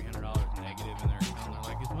fucking $300 negative in their account.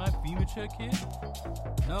 They're like, is my FEMA check hit?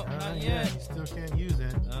 No, not Yeah, yet. you still can't use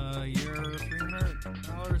it. You're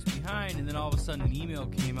 $300 behind. And then all of a sudden an email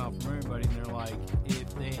came out from everybody and they're like,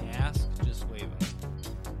 if they ask, just waive them.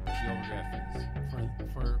 The overdraft fees.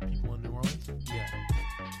 For people in New Orleans? Yeah.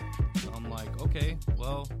 So I'm like, okay,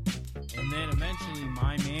 well, and then eventually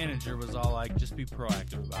my manager was all like, just be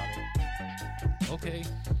proactive about it. Okay.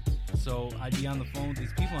 So I'd be on the phone with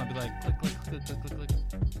these people and I'd be like, click, click, click, click, click, click.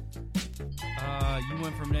 You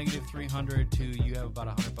went from negative 300 to you have about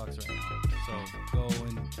 $100 right now. So go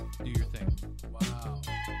and do your thing. Wow.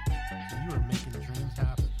 So you were making dreams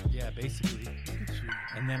happen. Yeah, basically. Look at you.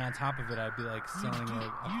 And then on top of it, I'd be like selling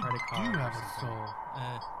a credit card. You or have a something. soul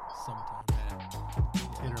sometimes.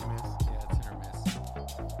 Yeah. Hit or miss. Yeah, it's hit or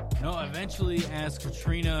miss. No, eventually, as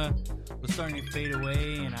Katrina was starting to fade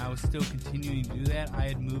away and I was still continuing to do that, I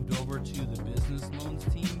had moved over to the business loans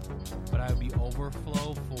team, but I would be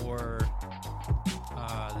overflow for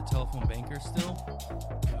the telephone banker still.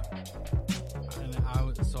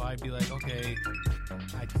 And so I'd be like, okay,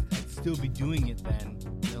 I'd still be doing it then.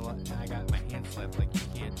 And I got my hand slapped, like,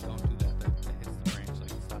 you don't do that. That hits the branch, like,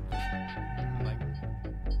 stop doing that. I'm like,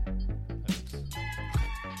 oops.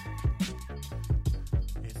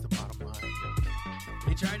 It's the bottom line.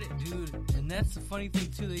 They tried it, dude, and that's the funny thing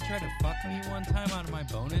too. They tried to fuck me one time out of my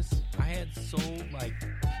bonus. I had sold like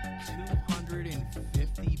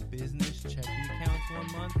 $250 50 business checking accounts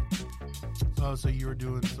one month. Oh, so you were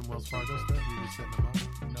doing some Wells Fargo stuff? You were just setting them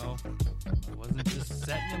up? No, I wasn't just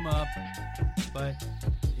setting them up,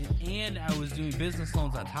 and I was doing business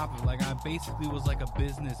loans on top of it. Like, I basically was like a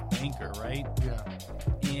business banker, right? Yeah.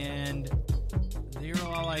 And they were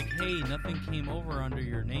all like, hey, nothing came over under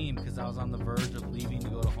your name, because I was on the verge of leaving to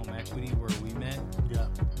go to home equity where we met. Yeah.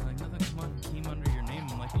 They're like, nothing came under your name.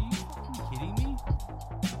 I'm like, are you fucking kidding me?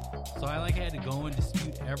 So I like had to go and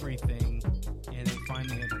dispute everything, and they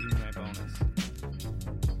finally had to give me my bonus.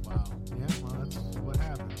 Wow. Yeah, well, that's what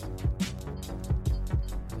happens.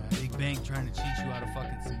 Big bank trying to cheat you out of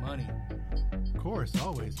fucking some money. Of course,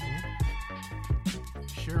 always, man.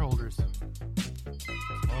 Shareholders.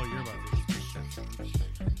 Oh, you're about to street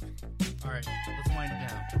that. All right, let's wind it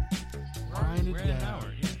down. Wind it We're at an down.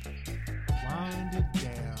 hour, yeah. Wind it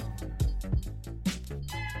down.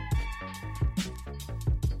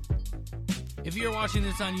 If you're watching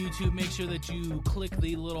this on YouTube, make sure that you click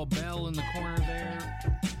the little bell in the corner there.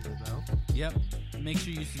 Well, Yep. Make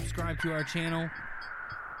sure you subscribe to our channel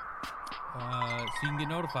so you can get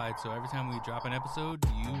notified. So every time we drop an episode,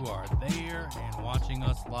 you are there and watching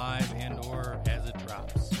us live and or as it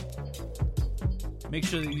drops. Make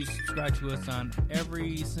sure that you subscribe to us on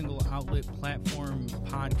every single outlet, platform,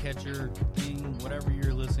 podcatcher, thing, whatever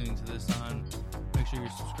you're listening to this on. Make sure you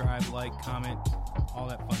subscribe, like, comment, all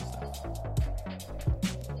that fun stuff.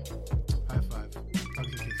 high five.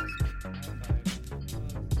 Hugs and kisses.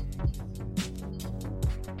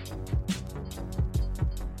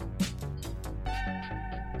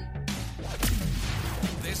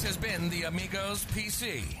 This has been the Amigos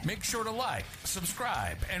PC. Make sure to like,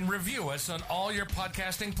 subscribe, and review us on all your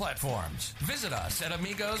podcasting platforms. Visit us at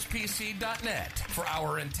amigospc.net for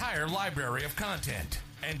our entire library of content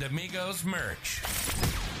and Amigos merch.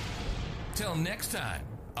 Till next time,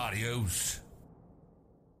 adios.